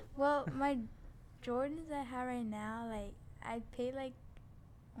 Well, my Jordans I have right now, like I pay like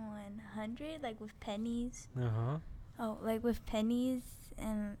 100, like with pennies. Oh, like with pennies,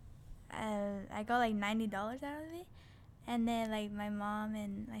 and I got like $90 out of it. And then like my mom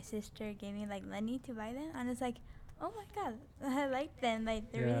and my sister gave me like money to buy them. And it's like, oh my god, I like them.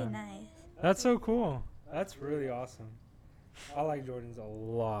 Like they're really nice. That's so cool. That's really awesome. I like Jordans a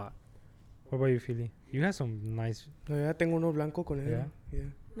lot. What about you, Philly? You have some nice. No, ya tengo uno blanco con él. Yeah.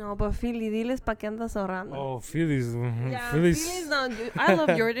 No, but Philly, diles pa' qué andas ahorrando. Oh, Philly's. Yeah, Philly's no. I love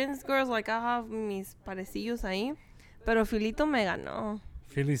Jordans, girls. Like, I have mis parecillos ahí. Pero Philito me ganó.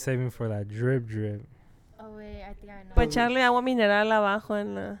 Philly's saving for that drip. Oh, wait, I think I know. Para echarle agua mineral abajo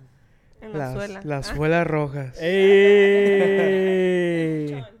en la suela. Las suelas rojas. Hey.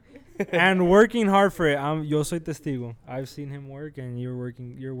 And working hard for it. Yo soy testigo. I've seen him work, and you're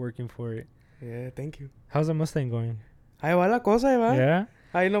working for it. Yeah, thank you. How's the Mustang going? Ahí va la cosa, ahí va. Yeah.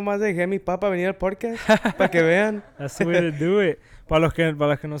 Ahí nomás dejé a mi papá venir al podcast para que vean. That's the way to do it. Para los que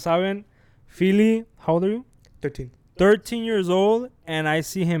no saben, Philly, how old are you? 13 years old, and I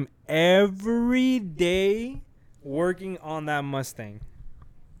see him every day working on that Mustang.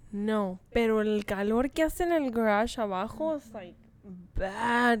 No, pero el calor que hace en el garage abajo es like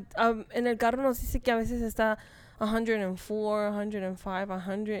bad. En el carro nos dice que a veces está 104, 105,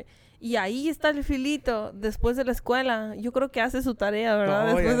 100. Y ahí está el Filito después de la escuela. Yo creo que hace su tarea,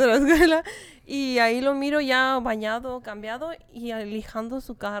 ¿verdad? Después de la escuela. Y ahí lo miro ya bañado, cambiado y lijando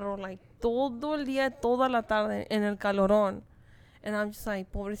su carro. Like, todo el día, toda la tarde en el calorón. And I'm just like,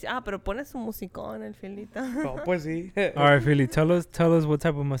 pobrecito. Pero pone su musicón el Filito. Oh, pues sí. All right, Philly, tell us what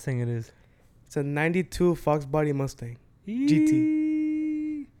type of Mustang it is. It's a 92 Fox Body Mustang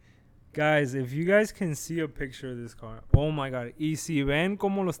GT. Guys, if you guys can see a picture of this car, oh my god. Y si ven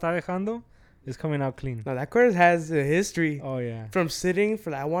cómo lo está dejando, it's coming out clean. Now that car has a history. Oh yeah. From sitting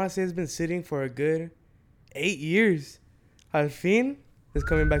for, I want to say it's been sitting for a good 8 years. Al fin, it's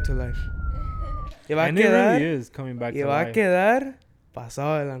coming back to life. And it really is coming back to life. Y va a quedar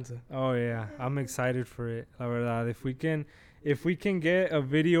pasado de lanza. Oh yeah, I'm excited for it. La verdad, if we can if we can get a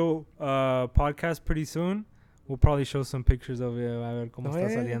video podcast pretty soon, we'll probably show some pictures of it. A ver cómo está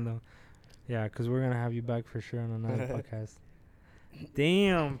saliendo. Yeah, because we're going to have you back for sure on another podcast.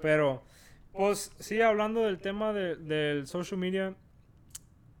 Damn, pero... Pues, sí, hablando del tema del social media,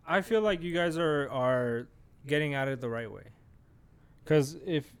 I feel like you guys are getting at it the right way. Because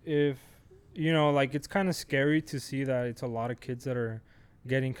if you know, like, it's kind of scary to see that it's a lot of kids that are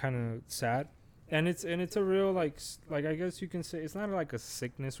getting kind of sad. And it's a real, like I guess you can say, it's not like a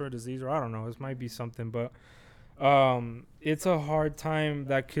sickness or a disease, or I don't know, it might be something, but it's a hard time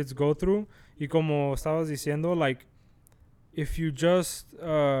that kids go through. Y como estabas diciendo, like, if you just, you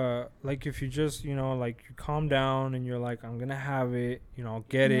know, like, you calm down and you're like, I'm gonna have it, you know,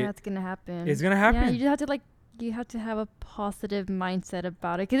 get it. Yeah, it's gonna happen. It's gonna happen. Yeah, you just have to, like, you have to have a positive mindset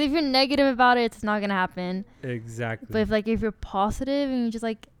about it. Because if you're negative about it, it's not gonna happen. Exactly. But if you're positive and you just,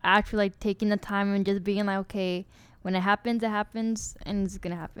 like, actually, like, taking the time and just being like, okay, when it happens, and it's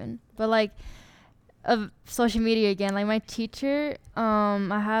gonna happen. But, like, of social media again, like, my teacher,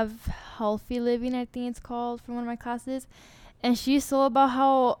 I have Healthy Living, I think it's called, from one of my classes. And she's so about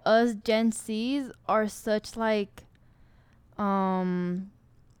how us Gen Zs are such, like,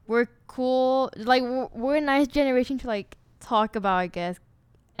 we're cool. Like, we're a nice generation to, like, talk about, I guess.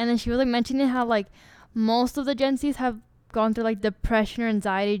 And then she was, like, mentioning how, like, most of the Gen Zs have gone through, like, depression or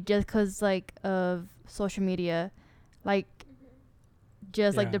anxiety just because, like, of social media. Like,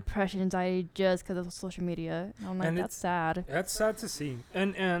 just, like, depression, anxiety just because of social media. And I'm like, that's sad. That's sad to see.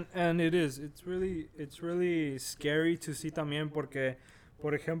 And it is. It's really scary to see también porque,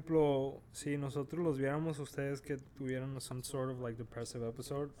 por ejemplo, si nosotros los viéramos ustedes que tuvieran some sort of, like, depressive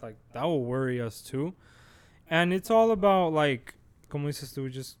episode, like, that will worry us too. And it's all about, like, como dices tú,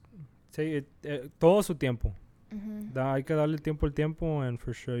 just take it, todo su tiempo. Mm-hmm. Hay que darle tiempo al tiempo, and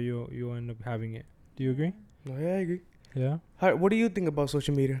for sure you end up having it. Do you agree? No, yeah, I agree. Yeah. What do you think about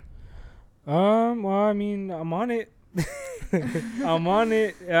social media? Well, I mean, I'm on it. I'm on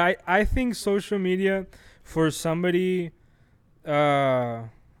it. I think social media for somebody, I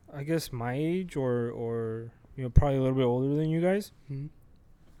guess my age or you know, probably a little bit older than you guys,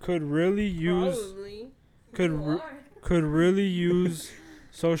 could really use could really use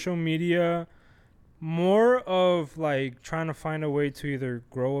social media more of, like, trying to find a way to either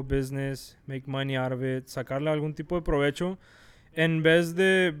grow a business, make money out of it, sacarle algún tipo de provecho, en vez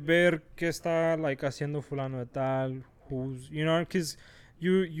de ver qué está, like, haciendo fulano de tal, who's, you know, because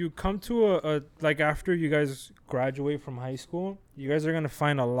you come to a like, after you guys graduate from high school, you guys are going to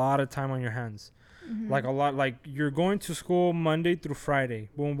find a lot of time on your hands. Mm-hmm. Like, a lot, like, you're going to school Monday through Friday.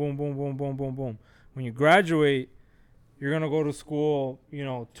 Boom, boom, boom, boom, boom, boom, boom. When you graduate, you're going to go to school, you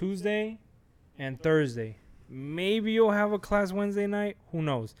know, Tuesday and Thursday. Maybe you'll have a class Wednesday night. Who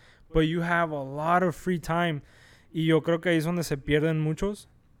knows? But you have a lot of free time. Y yo creo que ahí es donde se pierden muchos.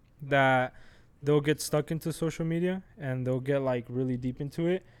 That they'll get stuck into social media and they'll get, like, really deep into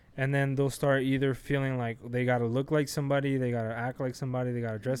it. And then they'll start either feeling like they got to look like somebody, they got to act like somebody, they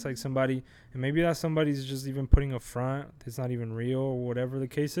got to dress like somebody. And maybe that somebody's just even putting a front. It's not even real or whatever the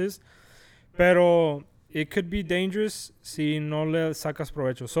case is. Pero it could be dangerous si no le sacas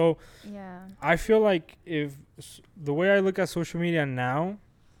provecho. So Yeah. I feel like if the way I look at social media now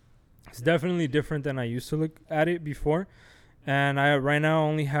is definitely different than I used to look at it before. And I right now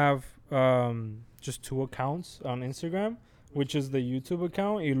only have just 2 accounts on Instagram, which is the YouTube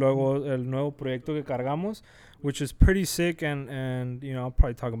account y luego el nuevo proyecto que cargamos, which is pretty sick, and you know, I'll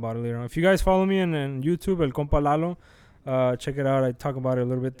probably talk about it later on. If you guys follow me in YouTube, El Compa Lalo, check it out. I talk about it a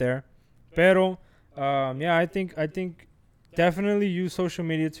little bit there. Pero yeah, I think definitely use social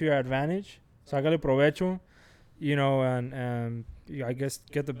media to your advantage. Sácale provecho, you know, and I guess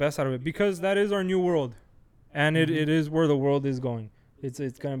get the best out of it, because that is our new world, and it is where the world is going.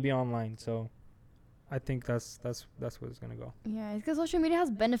 It's gonna be online, so I think that's where it's gonna go. Yeah, it's because social media has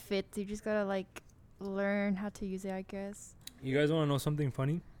benefits. You just gotta, like, learn how to use it, I guess. You guys want to know something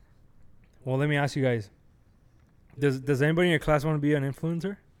funny? Well, let me ask you guys. Does anybody in your class want to be an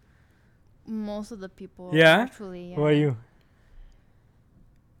influencer? Most of the people. Yeah? Actually, yeah. What are you?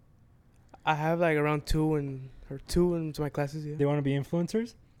 I have, like, around 2 in my classes. Yeah. They want to be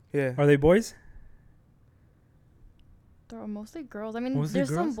influencers? Yeah. Are they boys? They're mostly girls. I mean, Mostly there's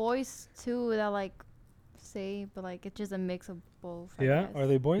some girls? boys too that, like, say, but, like, it's just a mix of both. I Yeah. guess. Are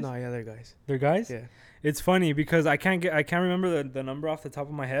they boys? No, yeah, they're guys. They're guys? Yeah. It's funny because I can't remember the number off the top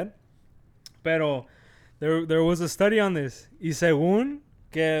of my head. Pero there was a study on this. Y según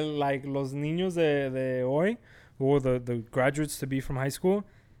que, like, los niños de hoy, or the graduates to be from high school,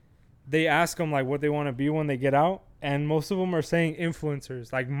 they ask them, like, what they want to be when they get out, and most of them are saying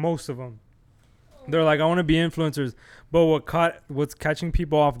influencers. Like, most of them. They're like, I want to be influencers. But what's catching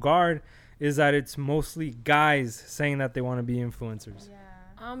people off guard is that it's mostly guys saying that they want to be influencers.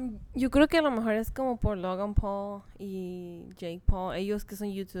 Yo creo que a lo mejor es como por Logan Paul y Jake Paul. Ellos que son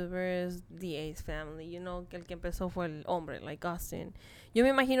YouTubers, the Ace Family, you know, que el que empezó fue el hombre, like Austin. Yo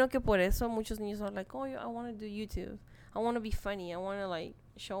me imagino que por eso muchos niños son like, oh, I want to do YouTube. I want to be funny. I want to, like,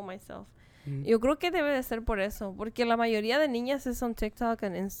 show myself. Yo creo que debe de ser por eso, porque la mayoría de niñas es on TikTok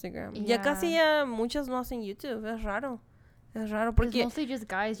and Instagram. Yeah. Ya casi muchas no hacen YouTube. Es raro. Porque It's mostly just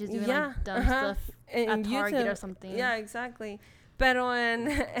guys just doing like dumb stuff at Target YouTube, or something. Yeah, exactly. Pero en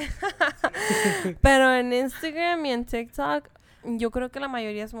Instagram y en TikTok, yo creo que la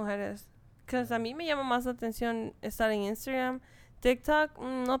mayoría es mujeres. Because a mí me llama más la atención estar en Instagram. TikTok,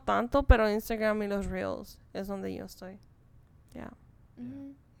 no tanto, pero Instagram y los Reels es donde yo estoy. Yeah.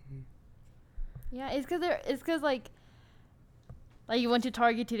 Yeah, it's because like you went to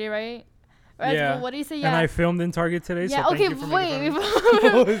Target today, right? Right, Yeah. well, what do you say? And Yeah. I filmed in Target today. Yeah. So Okay. thank you for Wait. making fun of me.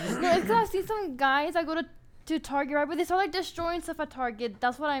 No, it's because I see some guys that go to Target, right? But they start like destroying stuff at Target.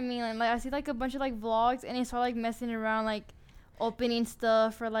 That's what I mean. And, like I see like a bunch of like vlogs, and they start like messing around, like opening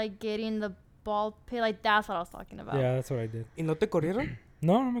stuff or like getting the ball pit. Like that's what I was talking about. Yeah, that's what I did. ¿Y no te corrieron?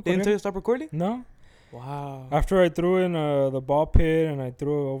 No me Didn't corrieron. you stop recording? No. Wow. After I threw in the ball pit and I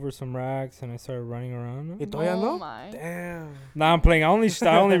threw over some racks and I started running around. ¿Y todavía Oh no? my. Damn. Nah, I'm playing. I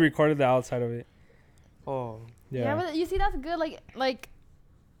only recorded the outside of it. Oh. Yeah, but you see, that's good. Like,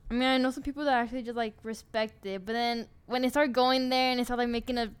 I mean, I know some people that actually just like respect it, but then when they start going there and they start like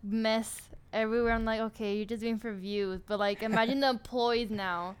making a mess everywhere, I'm like, okay, you're just doing for views. But like, imagine the employees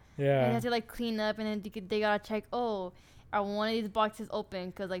now. Yeah. They have to like clean up, and then they gotta check. Oh, are one of these boxes open?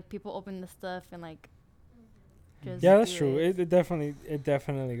 Because like people open the stuff and like. Just Yeah, that's do true. it. It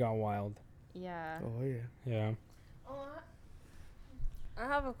definitely got wild. Yeah. Oh, yeah. Yeah. I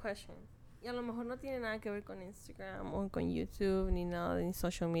have a question. Y a lo mejor no tiene nada que ver con Instagram o con YouTube ni nada de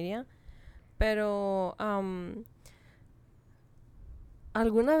social media. Pero,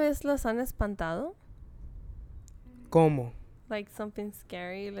 ¿alguna vez los han espantado? ¿Cómo? Like something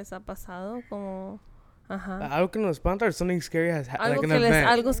scary les ha pasado, como, ajá. Algo que nos espanta or something scary has happened, like an event.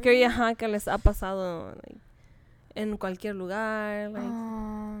 Algo scary, ajá, que les ha pasado, like, en cualquier lugar,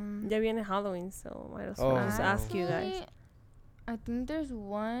 like. Ya viene Halloween, so might as well just ask you guys. Actually, I think there's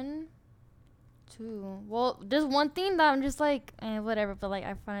two. Well, there's one thing that I'm just like, whatever, but like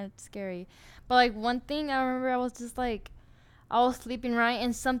I find it scary. But like one thing I remember, I was just like, I was sleeping, right,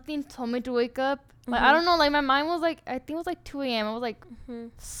 and something told me to wake up. Like I don't know, like my mind was like, I think it was like 2 a.m. I was like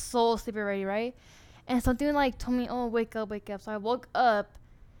so sleepy already, right? And something like told me, oh, wake up. So I woke up,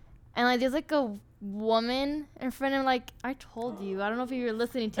 and like there's like a woman in front of, like, I told you, I don't know if you were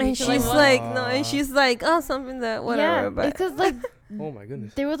listening to me. And she's like, no, and she's like, oh, something that, whatever. Yeah, but because like, Oh my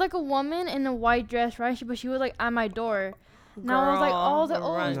goodness. there was like a woman in a white dress, right? But she was like at my door. And I was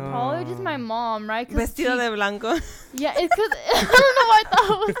like, it's probably just my mom, right? Vestida de blanco. Yeah, it's because I don't know why I thought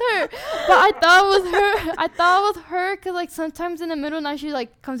it was her, but I thought it was her because like sometimes in the middle of the night she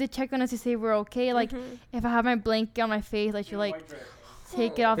like comes to check on us to say we're okay. Like if I have my blanket on my face, like she like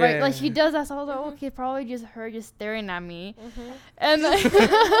take it off, right? Yeah. Like she does that. So I was like, okay, probably just her just staring at me, and like, and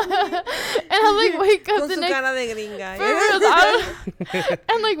I like wake up Con the su next. cara de gringa. For real,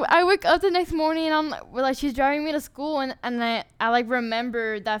 and like I wake up the next morning and I'm like she's driving me to school and I like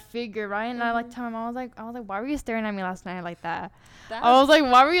remember that figure, right? And I like tell her, I was like why were you staring at me last night like that? I was like,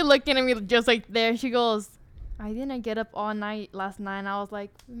 why were you looking at me just like there? And she goes, I didn't get up all night last night. And I was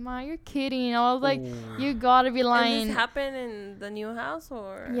like, Ma, you're kidding. I was like, you gotta be lying. And this happened in the new house,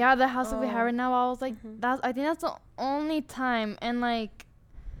 or? Yeah, the house that we have right now. I was like, I think that's the only time. And like,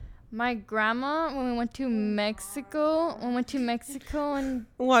 my grandma, when we went to Mexico, and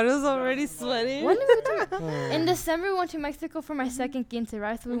Water's already sweating. when did we go to in December we went to Mexico for my second quince,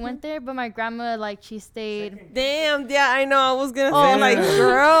 right? So we went there, but my grandma, like, she stayed. Damn, yeah, I know. I was gonna say, like,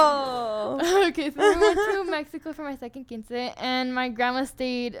 girl. Okay, so we went to Mexico for my second quince, and my grandma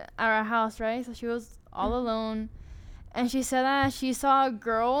stayed at our house, right? So she was all alone. And she said that she saw a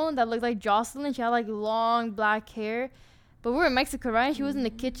girl that looked like Jocelyn. She had like long black hair. But we were in Mexico, right? She was in the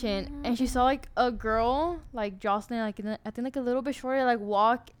kitchen. And she saw like a girl, like Jocelyn, like I think like a little bit shorter, like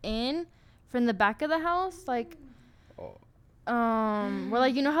walk in from the back of the house. Like, where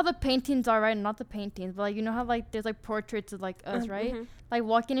like, you know how the paintings are, right? Not the paintings, but like, you know how like there's like portraits of like us, right? Like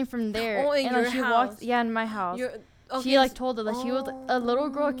walking in from there. Oh, in and your like, she house. walked, yeah, in my house. She like told us that she was a little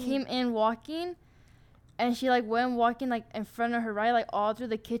girl came in walking. And she like went walking like in front of her, right? Like all through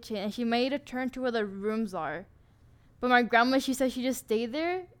the kitchen. And she made a turn to where the rooms are. But my grandma, she said she just stayed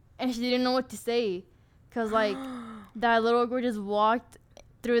there. And she didn't know what to say. Because like that little girl just walked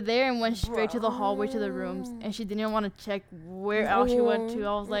through there and went straight to the hallway to the rooms, and she didn't want to check where else she went to.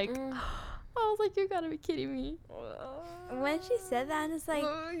 I was like, you gotta be kidding me. When she said that, I'm just like,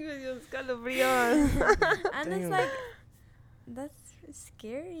 I'm just like, that's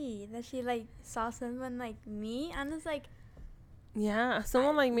scary that she like saw someone like me. I'm just like, yeah,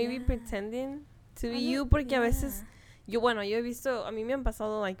 someone like maybe pretending to be you, porque a veces yo he visto, a mí me han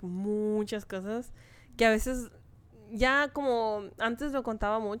pasado like muchas cosas que a veces ya como antes lo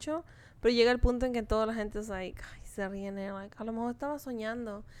contaba mucho, pero llega el punto en que toda la gente es like, ay, se ríen, like, a lo mejor estaba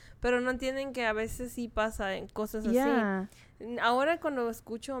soñando, pero no entienden que a veces sí pasa en cosas así. Ahora cuando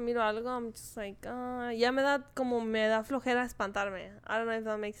escucho o miro algo, I'm just like, ya me da flojera espantarme. I don't know if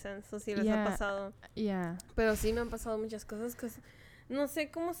that makes sense, o si les ha pasado. Pero sí me han pasado muchas cosas que no sé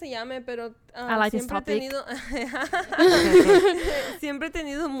cómo se llame, pero siempre he tenido siempre he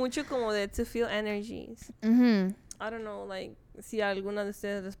tenido mucho como de to feel energies. I don't know, like, si a alguna de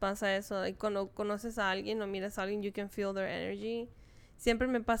ustedes les pasa eso, like, cuando conoces a alguien o miras a alguien, you can feel their energy. Siempre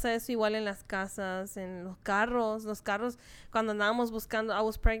me pasa eso igual en las casas, en los carros, cuando andábamos buscando, I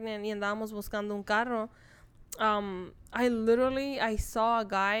was pregnant y andábamos buscando un carro, I saw a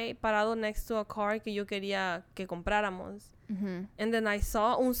guy parado next to a car que yo quería que compráramos. And then I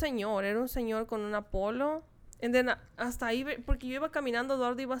saw era un señor con una Polo. And then hasta ahí, porque yo iba caminando,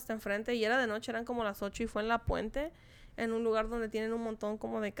 Eduardo iba hasta enfrente y era de noche, eran como las 8 y fue en la puente, en un lugar donde tienen un montón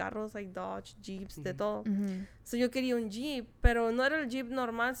como de carros, like Dodge, Jeeps, de todo. So yo quería un Jeep, pero no era el Jeep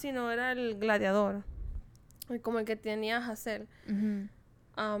normal, sino era el Gladiador, como el que tenía Hassel.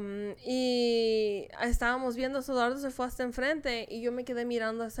 Y estábamos viendo, Eduardo se fue hasta enfrente y yo me quedé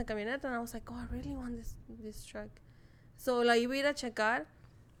mirando esa camioneta and I was like, I really want this truck. So la iba a ir a checar,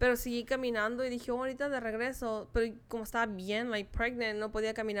 pero seguí caminando y dije, ahorita de regreso, pero como estaba bien, like, pregnant, no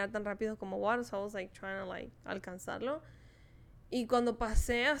podía caminar tan rápido como Water, so I was, like, trying to, like, alcanzarlo. Y cuando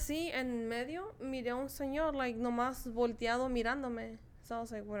pasé así, en medio, miré a un señor, like, nomás volteado mirándome. So I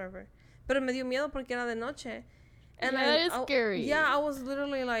was, like, whatever. Pero me dio miedo porque era de noche. And that is scary. Yeah, I was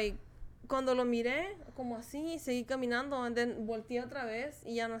literally, like, cuando lo miré, como así, seguí caminando, and then volteé otra vez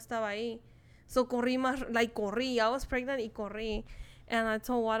y ya no estaba ahí. So corrí I was pregnant y corrí. And I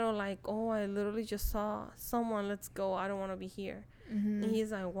told Wado, like, I literally just saw someone, let's go, I don't want to be here. And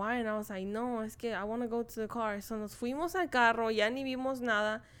he's like, why? And I was like, no, es que I want to go to the car. So nos fuimos al carro, ya ni vimos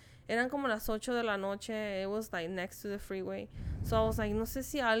nada. Eran como las 8 de la noche. It was, like, next to the freeway. So I was like, no sé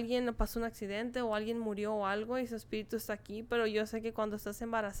si alguien pasó un accidente o alguien murió o algo y su espíritu está aquí, pero yo sé que cuando estás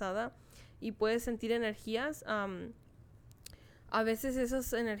embarazada y puedes sentir energías, a veces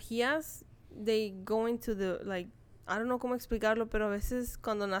esas energías, they go into the, like, I don't know cómo explicarlo, pero a veces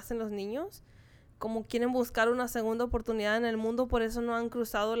cuando nacen los niños, como quieren buscar una segunda oportunidad en el mundo, por eso no han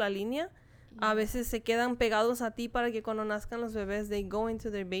cruzado la línea. A veces se quedan pegados a ti para que cuando nazcan los bebés, they go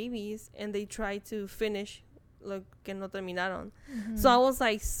into their babies and they try to finish lo que no terminaron. So I was,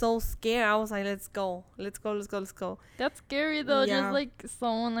 like, so scared. I was like, let's go. That's scary though, just like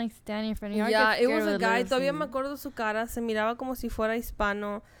someone, like, standing in front of you. Yeah, it was a guy. Todavía me acuerdo su cara. Se miraba como si fuera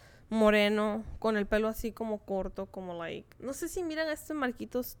hispano, moreno, con el pelo así como corto, como, like, no sé si miran a este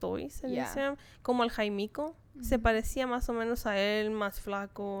Marquitos Toys en Instagram, como al Jaimico. Se parecía más o menos a él, más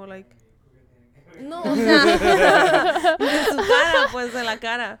flaco, like. No, o sea, de su cara, pues, de la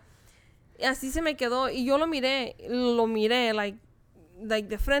cara. Y así se me quedó. Y yo lo miré, like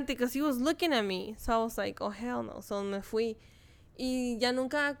de frente, because he was looking at me. So I was like, oh, hell no. So me fui. Y ya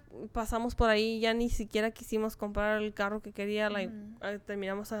nunca pasamos por ahí, ya ni siquiera quisimos comprar el carro que quería, like,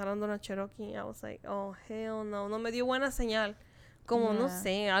 terminamos agarrando una Cherokee. I was like, oh, hell no. No me dio buena señal. Como, no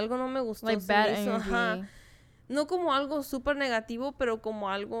sé, algo no me gustó. Like bad energy. No como algo súper negativo, pero como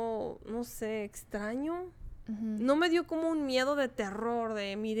algo, no sé, extraño. No me dio como un miedo de terror,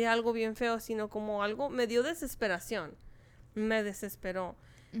 de miré algo bien feo, sino como algo, me dio desesperación. Me desesperó.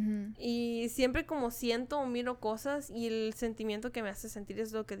 Y siempre como siento o miro cosas y el sentimiento que me hace sentir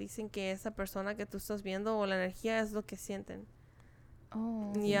es lo que dicen que esa persona que tú estás viendo o la energía es lo que sienten.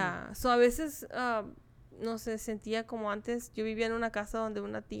 So a veces, no sé, sentía como antes, yo vivía en una casa donde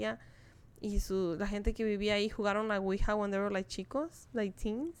una tía y la gente que vivía ahí jugaron la Ouija when they were, like, chicos, like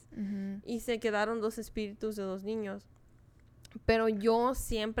teens, y se quedaron 2 espíritus de 2 niños. Pero yo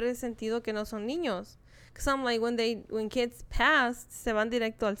siempre he sentido que no son niños. Because I'm like, when kids pass, se van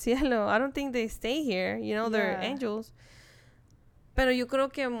directo al cielo. I don't think they stay here, you know, they're angels. Pero yo creo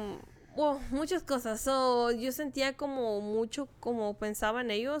que, muchas cosas. So, yo sentía como mucho, como pensaba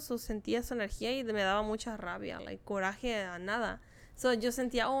en ellos, o sentía su energía y me daba mucha rabia, like, coraje a nada. So, yo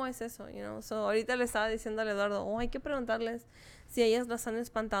sentía, es eso, you know. So, ahorita le estaba diciendo a Eduardo, hay que preguntarles si ellas las han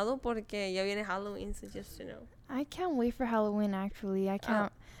espantado porque ya viene Halloween, so just to know. I can't wait for Halloween, actually. I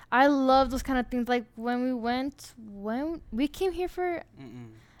can't. I love those kind of things. Like, when we came here for...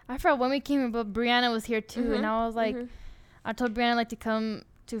 I forgot when we came here, but Brianna was here, too. And I was like... I told Brianna, like, to come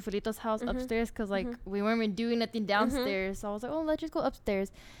to Felito's house upstairs because, like, we weren't doing nothing downstairs. So I was like, oh, let's just go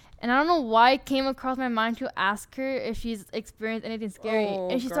upstairs. And I don't know why it came across my mind to ask her if she's experienced anything scary.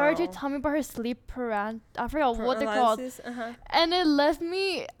 And she started to tell me about her sleep paralysis. I forgot what they're called. And it left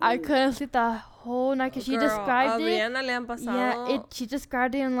me... I couldn't sleep that whole night because she described it. Brianna le han pasado. Yeah, she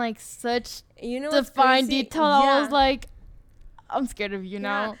described it in, like, such defined detail. I was like, I'm scared of you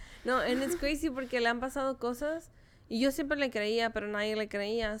now. No, and it's crazy porque le han pasado cosas y yo siempre le creía, pero nadie le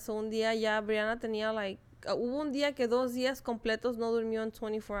creía. So un día ya Brianna tenía, like... hubo un día que 2 días completos no durmió en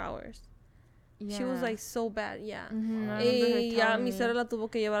 24 hours. Yeah. She was like so bad, yeah. Y ya mi suegra la tuvo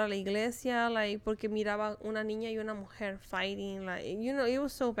que llevar a la iglesia, like, porque miraba una niña y una mujer fighting, like, you know, it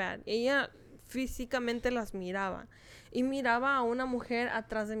was so bad. Ella físicamente las miraba. Y miraba a una mujer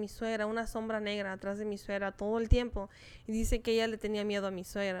atrás de mi suegra, una sombra negra atrás de mi suegra todo el tiempo. Y dice que ella le tenía miedo a mi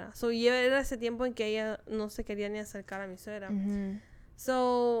suegra. So, era ese tiempo en que ella no se quería ni acercar a mi suegra.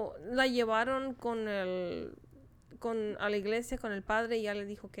 So, la llevaron a la iglesia con el padre y ya le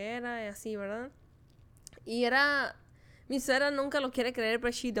dijo que era y así, ¿verdad? Y mi suegra nunca lo quiere creer,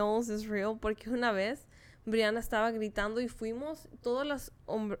 pero she knows it's real, porque una vez Brianna estaba gritando y fuimos, todos los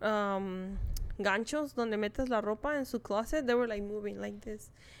ganchos donde metes la ropa en su closet, they were like moving like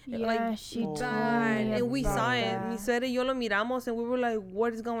this. Yeah, like, she told me. And we saw it. that. Mi suegra y yo lo miramos and we were like,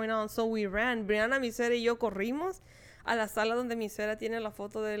 what is going on? So we ran. Brianna, mi suegra y yo corrimos a la sala donde mi suegra tiene la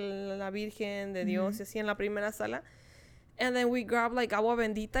foto de la Virgen, de Dios, y así en la primera sala. And then we grabbed, like, agua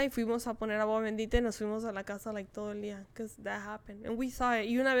bendita y fuimos a poner agua bendita y nos fuimos a la casa, like, todo el día. Because that happened. And we saw it.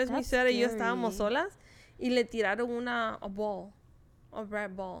 Y una vez mi suegra y yo estábamos solas y le tiraron a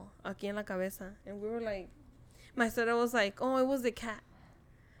red ball, aquí en la cabeza. And we were like, my suegra was like, oh, it was the cat.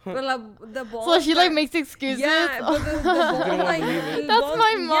 But the ball. So she, like, makes excuses? Yeah, but the ball, like, that's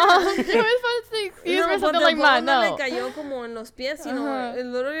my mom. She always finds an excuse for something like that. No le cayó como en los pies, sino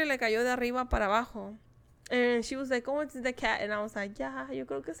el literally le cayó de arriba para abajo. And she was like, oh, it's the cat. And I was like, yeah, yo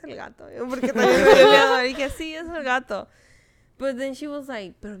creo que es el gato. Porque también me dio miedo. Y dije, sí, es el gato. But then she was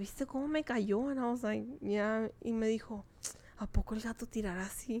like, pero ¿viste cómo me cayó? And I was like, yeah. Y me dijo, ¿a poco el gato tirará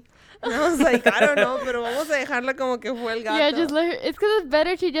así? And I was like, I don't know, pero vamos a dejarla como que fue el gato. Yeah, just let her. It's because it's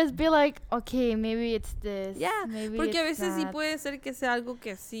better to just be like, okay, maybe it's this. Yeah, maybe porque a it's veces sí that. puede ser que sea algo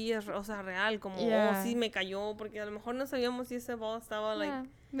que sí es, o sea, real, como, oh, sí me cayó, porque a lo mejor no sabíamos si ese ball estaba, like,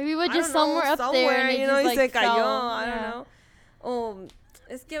 maybe it was I just don't know, somewhere up there and it you know, just, y like, se cayó, fell. I don't know. O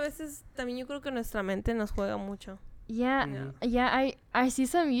es que a veces también yo creo que nuestra mente nos juega mucho. Yeah, I see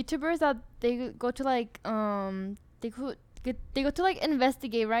some YouTubers that they go to, like, they go to, like,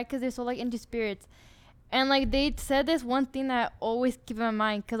 investigate, right? Because they're so, like, into spirits. And, like, they said this one thing that I always keep in my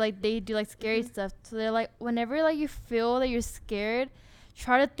mind. Because, like, they do, like, scary stuff. So they're, like, whenever, like, you feel that you're scared,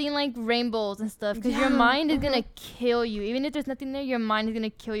 try to think, like, rainbows and stuff. Because your mind is going to kill you. Even if there's nothing there, your mind is going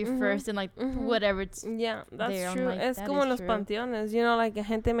to kill you first. And, like, whatever it's Yeah, that's there. true. Like, es that como is los true. panteones. You know, like, la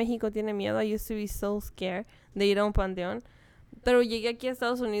gente en México tiene miedo. I used to be so scared de ir a un panteón. Pero llegué aquí a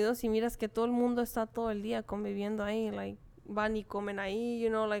Estados Unidos y miras que todo el mundo está todo el día conviviendo ahí. Like, van y comen ahí, you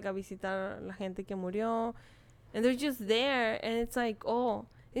know, like, a visitar a la gente que murió. And they're just there. And it's like, oh,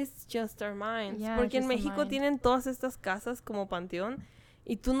 it's just our minds. Yeah, Porque en just the México mind. tienen todas estas casas como panteón.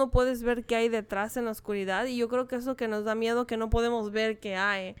 Y tú no puedes ver qué hay detrás en la oscuridad. Y yo creo que eso que nos da miedo, que no podemos ver qué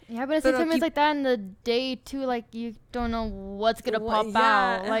hay. Yeah, but Pero sometimes aquí- it's like that in the day, too. Like, you don't know what's going to pop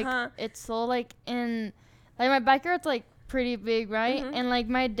out. Like, it's so, like, like, my backyard's, like, pretty big, right? And, like,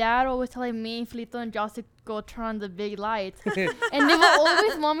 my dad always telling me, Felito, and Joss to go turn on the big lights. And they will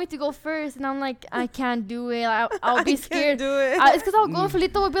always want me to go first. And I'm like, I can't do it. I'll be scared. Do it. It's because I'll go and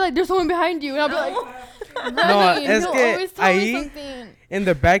Felito will be like, there's someone behind you. And I'll be like, No, running. es He'll que always tell me ahí, something. in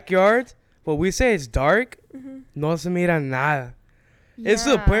the backyard, when we say it's dark, no se mira nada. It's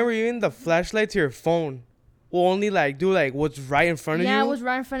to the point where even the flashlight to your phone will only, like, do, like, what's right in front of you. Yeah, what's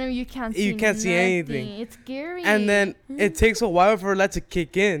right in front of you. You can't see You can't see anything. It's scary. And then it takes a while for that to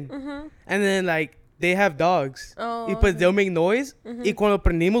kick in. And then, like, they have dogs. Oh, Y pues they'll make noise. Y cuando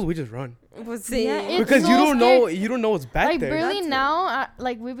prendimos, we just run. Pues sí. Yeah, it's Because so you don't scary. know what's back Like, there. barely That's it. now,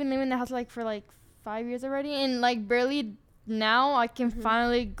 like, we've been living in the house, like, for, like, 5 years already. And, like, barely now I can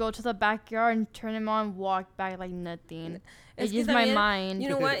finally go to the backyard and turn them on and walk back like nothing. Es It's que just my también, mind. You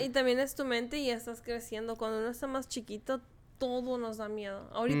know what? Y también es tu mente y estás creciendo. Cuando uno está más chiquito, todo nos da miedo.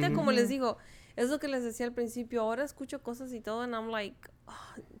 Ahorita, como les digo, Es lo que les decía al principio. Ahora escucho cosas y todo, and I'm like,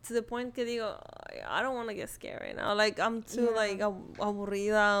 to the point que digo, I don't want to get scared right now. Like, I'm too, like,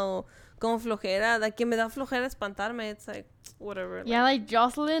 aburrida o como flojera. Like, que me da flojera espantarme. It's like, whatever. Yeah, like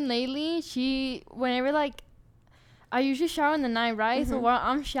Jocelyn lately, whenever, like, I usually shower in the night, right? So while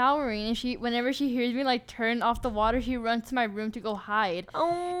I'm showering, and whenever she hears me, like, turn off the water, she runs to my room to go hide.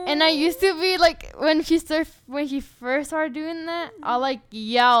 Oh. And I used to be, like, when she first started doing that, I'll, like,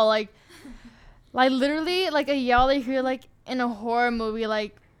 yell, like, literally, like, a yell that you hear, like, in a horror movie,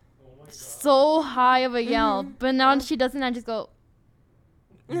 like, so high of a yell. But now she doesn't, I just go,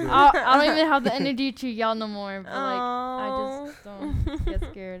 I don't even have the energy to yell no more. But, like, I just don't get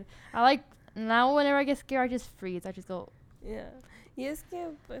scared. Now whenever I get scared, I just freeze. I just go. Yeah. Y es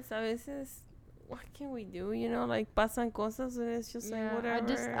que, pues, a veces, what can we do? You know, like, pasan cosas and it's just like,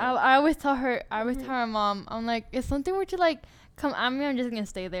 whatever. I always tell her, my mom, I'm like, if something were to, like, come at me, I'm just gonna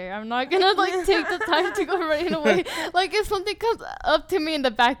stay there. I'm not gonna, like, take the time to go running away. Like, if something comes up to me in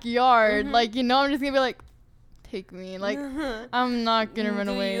the backyard, like, you know, I'm just gonna be like, take me. Like, I'm not gonna run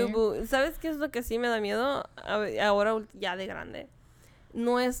away. ¿Sabes qué es lo que sí me da miedo? Ahora ya de grande.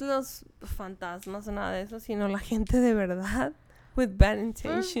 No es los fantasmas o nada de eso, sino la gente de verdad with bad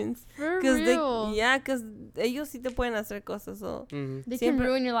intentions. For real. Because ellos sí te pueden hacer cosas. So They can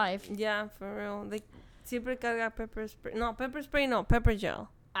ruin your life. Yeah, for real. Siempre carga pepper spray. No, pepper gel.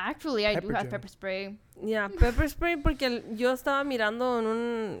 Actually, I do have pepper spray. Yeah, pepper spray porque yo estaba mirando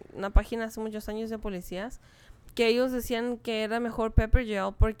en una página hace muchos años de policías que ellos decían que era mejor pepper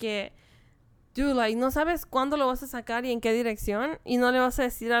gel porque... Dude, like, no sabes cuándo lo vas a sacar y en qué dirección. Y no le vas a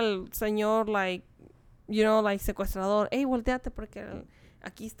decir al señor, like, you know, like, secuestrador, hey, volteate porque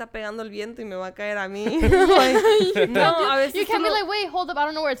aquí está pegando el viento y me va a caer a mí. Like, no, a veces you can't be like, wait, hold up, I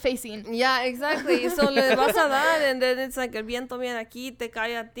don't know where it's facing. Yeah, exactly. So le vas a dar and then it's like, el viento viene aquí, te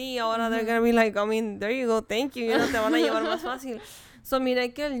cae a ti. Ahora they're gonna be like, I mean, there you go, thank you. You know, te van a llevar más fácil. So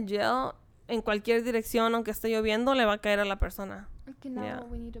mire que el gel en cualquier dirección, aunque esté lloviendo, le va a caer a la persona. Okay, now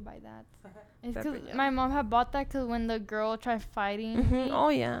we need to buy that. It's Pepper because gel. my mom had bought that because when the girl tried fighting me, Oh,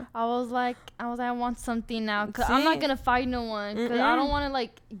 yeah. I was like, I want something now. Because I'm not going to fight no one. Because I don't want to,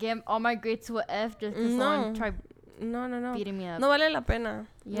 like, get all my grades to an F just because someone tried beating me up. No vale la pena.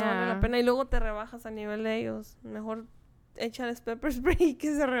 Yeah. No vale la pena. Y luego te rebajas a nivel de ellos. Mejor échales pepper spray y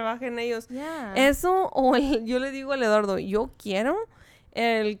que se rebajen ellos. Yeah. Eso, o yo le digo al Eduardo, yo quiero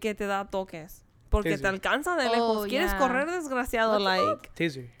el que te da toques. Porque te alcanza de lejos. ¿Quieres correr, desgraciado? Like...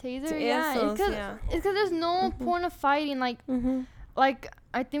 Taser, yeah. Esos, It's because there's no point of fighting. Like, like,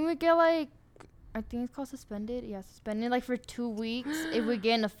 I think we get, like, I think it's called suspended. Yeah, suspended, like, for 2 weeks if we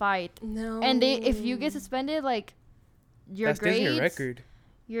get in a fight. No. And if you get suspended, like, your grades... your record.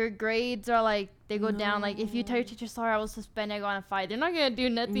 Your grades are, like, they go down. Like, if you tell your teacher, sorry, I was suspended, I go on a fight, they're not going to do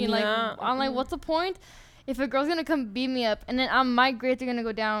nothing. Like, I'm like, what's the point? If a girl's gonna come beat me up and then my grades are gonna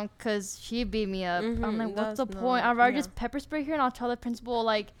go down because she beat me up, I'm like, what's the point? I'd rather just pepper spray her and I'll tell the principal,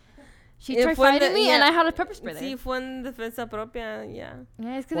 like, she tried fighting me and I had a pepper spray there. Sí, fue en defensa propia, Yeah,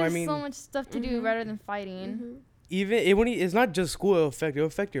 it's because there's so much stuff to do rather than fighting. Even it's not just school, it'll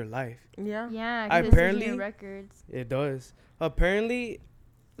affect your life. Yeah. Yeah, apparently your records. It does. Apparently,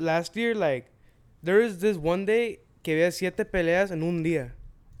 last year, like, there was this one day que había 7 peleas en un día.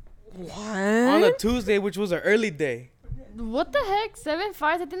 What? On a Tuesday, which was an early day. What the heck? 7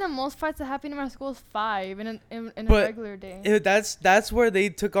 fights? I think the most fights that happen in my school is 5 in a regular day. That's where they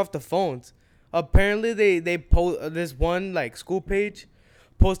took off the phones. Apparently, they post this one, like, school page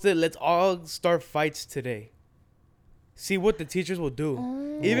posted, let's all start fights today. See what the teachers will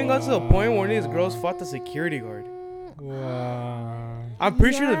do. Even got to the point where one of these girls fought the security guard. Wow. I'm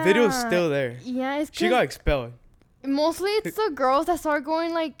pretty sure the video is still there. Yeah, she got expelled. Mostly it's the girls that start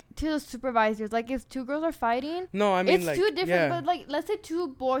going, like, to the supervisors. Like, if 2 girls are fighting, no, I mean, it's like, 2 different. But, like, let's say 2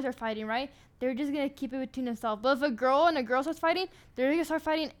 boys are fighting, right? They're just gonna keep it between themselves. But if a girl and a girl starts fighting, they're gonna start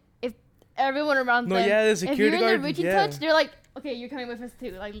fighting if everyone around them. No, yeah, the security guard. If you're in the reaching touch, they're like, okay, you're coming with us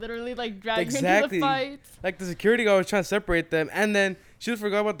too. Like, literally, like, dragging into the fight. Like, the security guard was trying to separate them, and then she just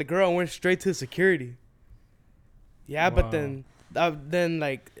forgot about the girl and went straight to security. Yeah, wow. But then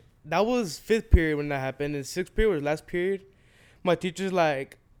like, that was 5th period when that happened, and 6th period was last period. My teacher's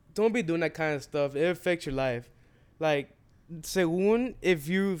like, don't be doing that kind of stuff. It affects your life. Like, según, if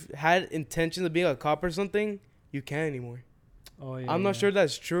you've had intentions of being a cop or something, you can't anymore. Oh, yeah. I'm not sure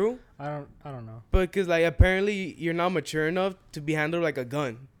that's true. I don't know. But because, like, apparently you're not mature enough to be handled like a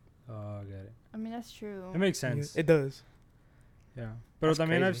gun. Oh, I get it. I mean, that's true. It makes sense. It does. Yeah. But I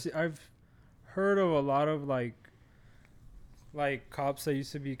mean, I've heard of a lot of, like cops that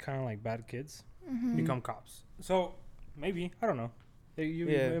used to be kind of like bad kids become cops. So maybe, I don't know.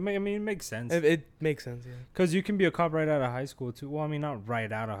 I mean, it makes sense. It makes sense, yeah. Because you can be a cop right out of high school, too. Well, I mean, not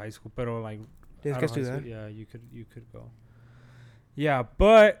right out of high school, but like... Tienes que estudiar. Yeah, you could go. Yeah,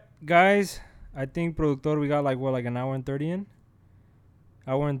 but, guys, I think, productor, we got like an hour and 30 in?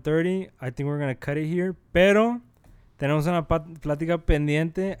 Hour and 30. I think we're going to cut it here. Pero, tenemos una plática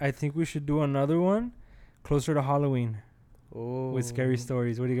pendiente. I think we should do another one closer to Halloween. Oh. With scary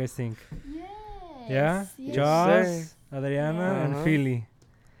stories. What do you guys think? Yes. Yeah? Yes. Joss, Adriana, and Philly.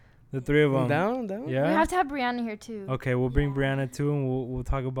 The three of them. Down. Yeah? We have to have Brianna here too. Okay, we'll bring Brianna too, and we'll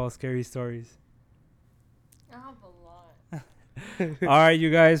talk about scary stories. I have a lot. All right, you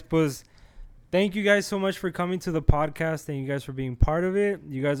guys. Pues, thank you guys so much for coming to the podcast. Thank you guys for being part of it.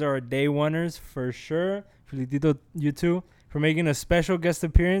 You guys are our day oneers for sure. Felicito you too for making a special guest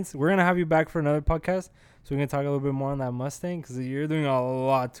appearance. We're gonna have you back for another podcast, so we're gonna talk a little bit more on that Mustang because you're doing a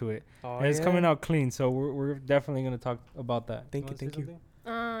lot to it, and it's coming out clean. So we're definitely gonna talk about that. Thank you.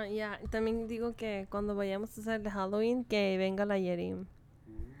 Yeah. También digo que cuando vayamos a hacer de Halloween, que venga la Yerim.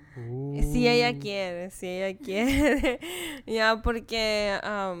 Si ella quiere. Ya, porque...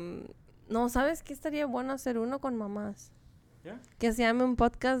 no, ¿sabes qué estaría bueno hacer uno con mamás? Yeah. Que se llame un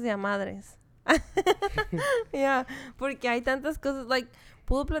podcast de madres. Ya, porque hay tantas cosas,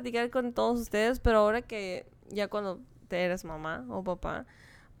 puedo platicar con todos ustedes, pero ahora que ya cuando te eres mamá o papá,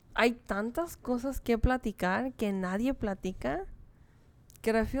 hay tantas cosas que platicar que nadie platica,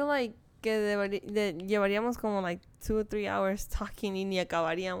 que I feel like que llevaríamos como 2 or 3 hours talking y ni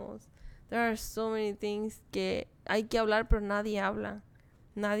acabaríamos. There are so many things que hay que hablar, pero nadie habla.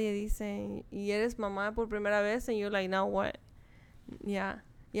 Nadie dice, y eres mamá por primera vez, and you're like, now what? Yeah.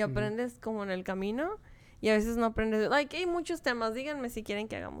 Y aprendes como en el camino, y a veces no aprendes. Hay muchos temas. Díganme si quieren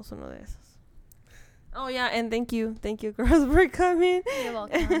que hagamos uno de esos. Oh, yeah, and thank you girls for coming. You're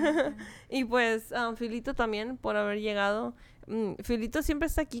welcome. Y pues, Filito también por haber llegado. Filito siempre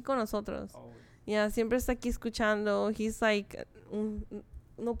está aquí con nosotros. Yeah, siempre está aquí escuchando. He's like,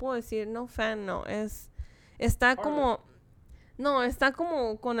 no puedo decir, no fan, no. Está como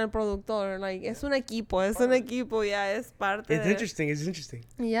con el productor. Es un equipo, ya es parte It's interesting.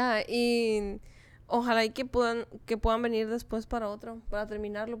 Yeah, y ojalá y que puedan venir después para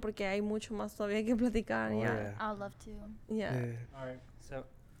terminarlo, porque hay mucho más todavía que platicar. Yeah. I'd love to. Yeah. All right. So,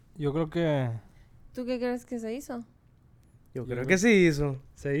 yo creo que... ¿Tú qué crees que se hizo? Yo creo que sí hizo.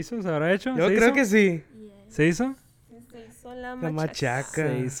 ¿Se hizo? ¿Se habrá hecho? Yo creo que sí. Yeah. ¿Se hizo? Se hizo la La machaca.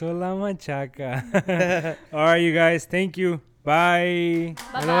 Se hizo la machaca. All right, you guys. Thank you. Bye.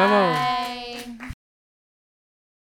 Bye Nos vemos. bye.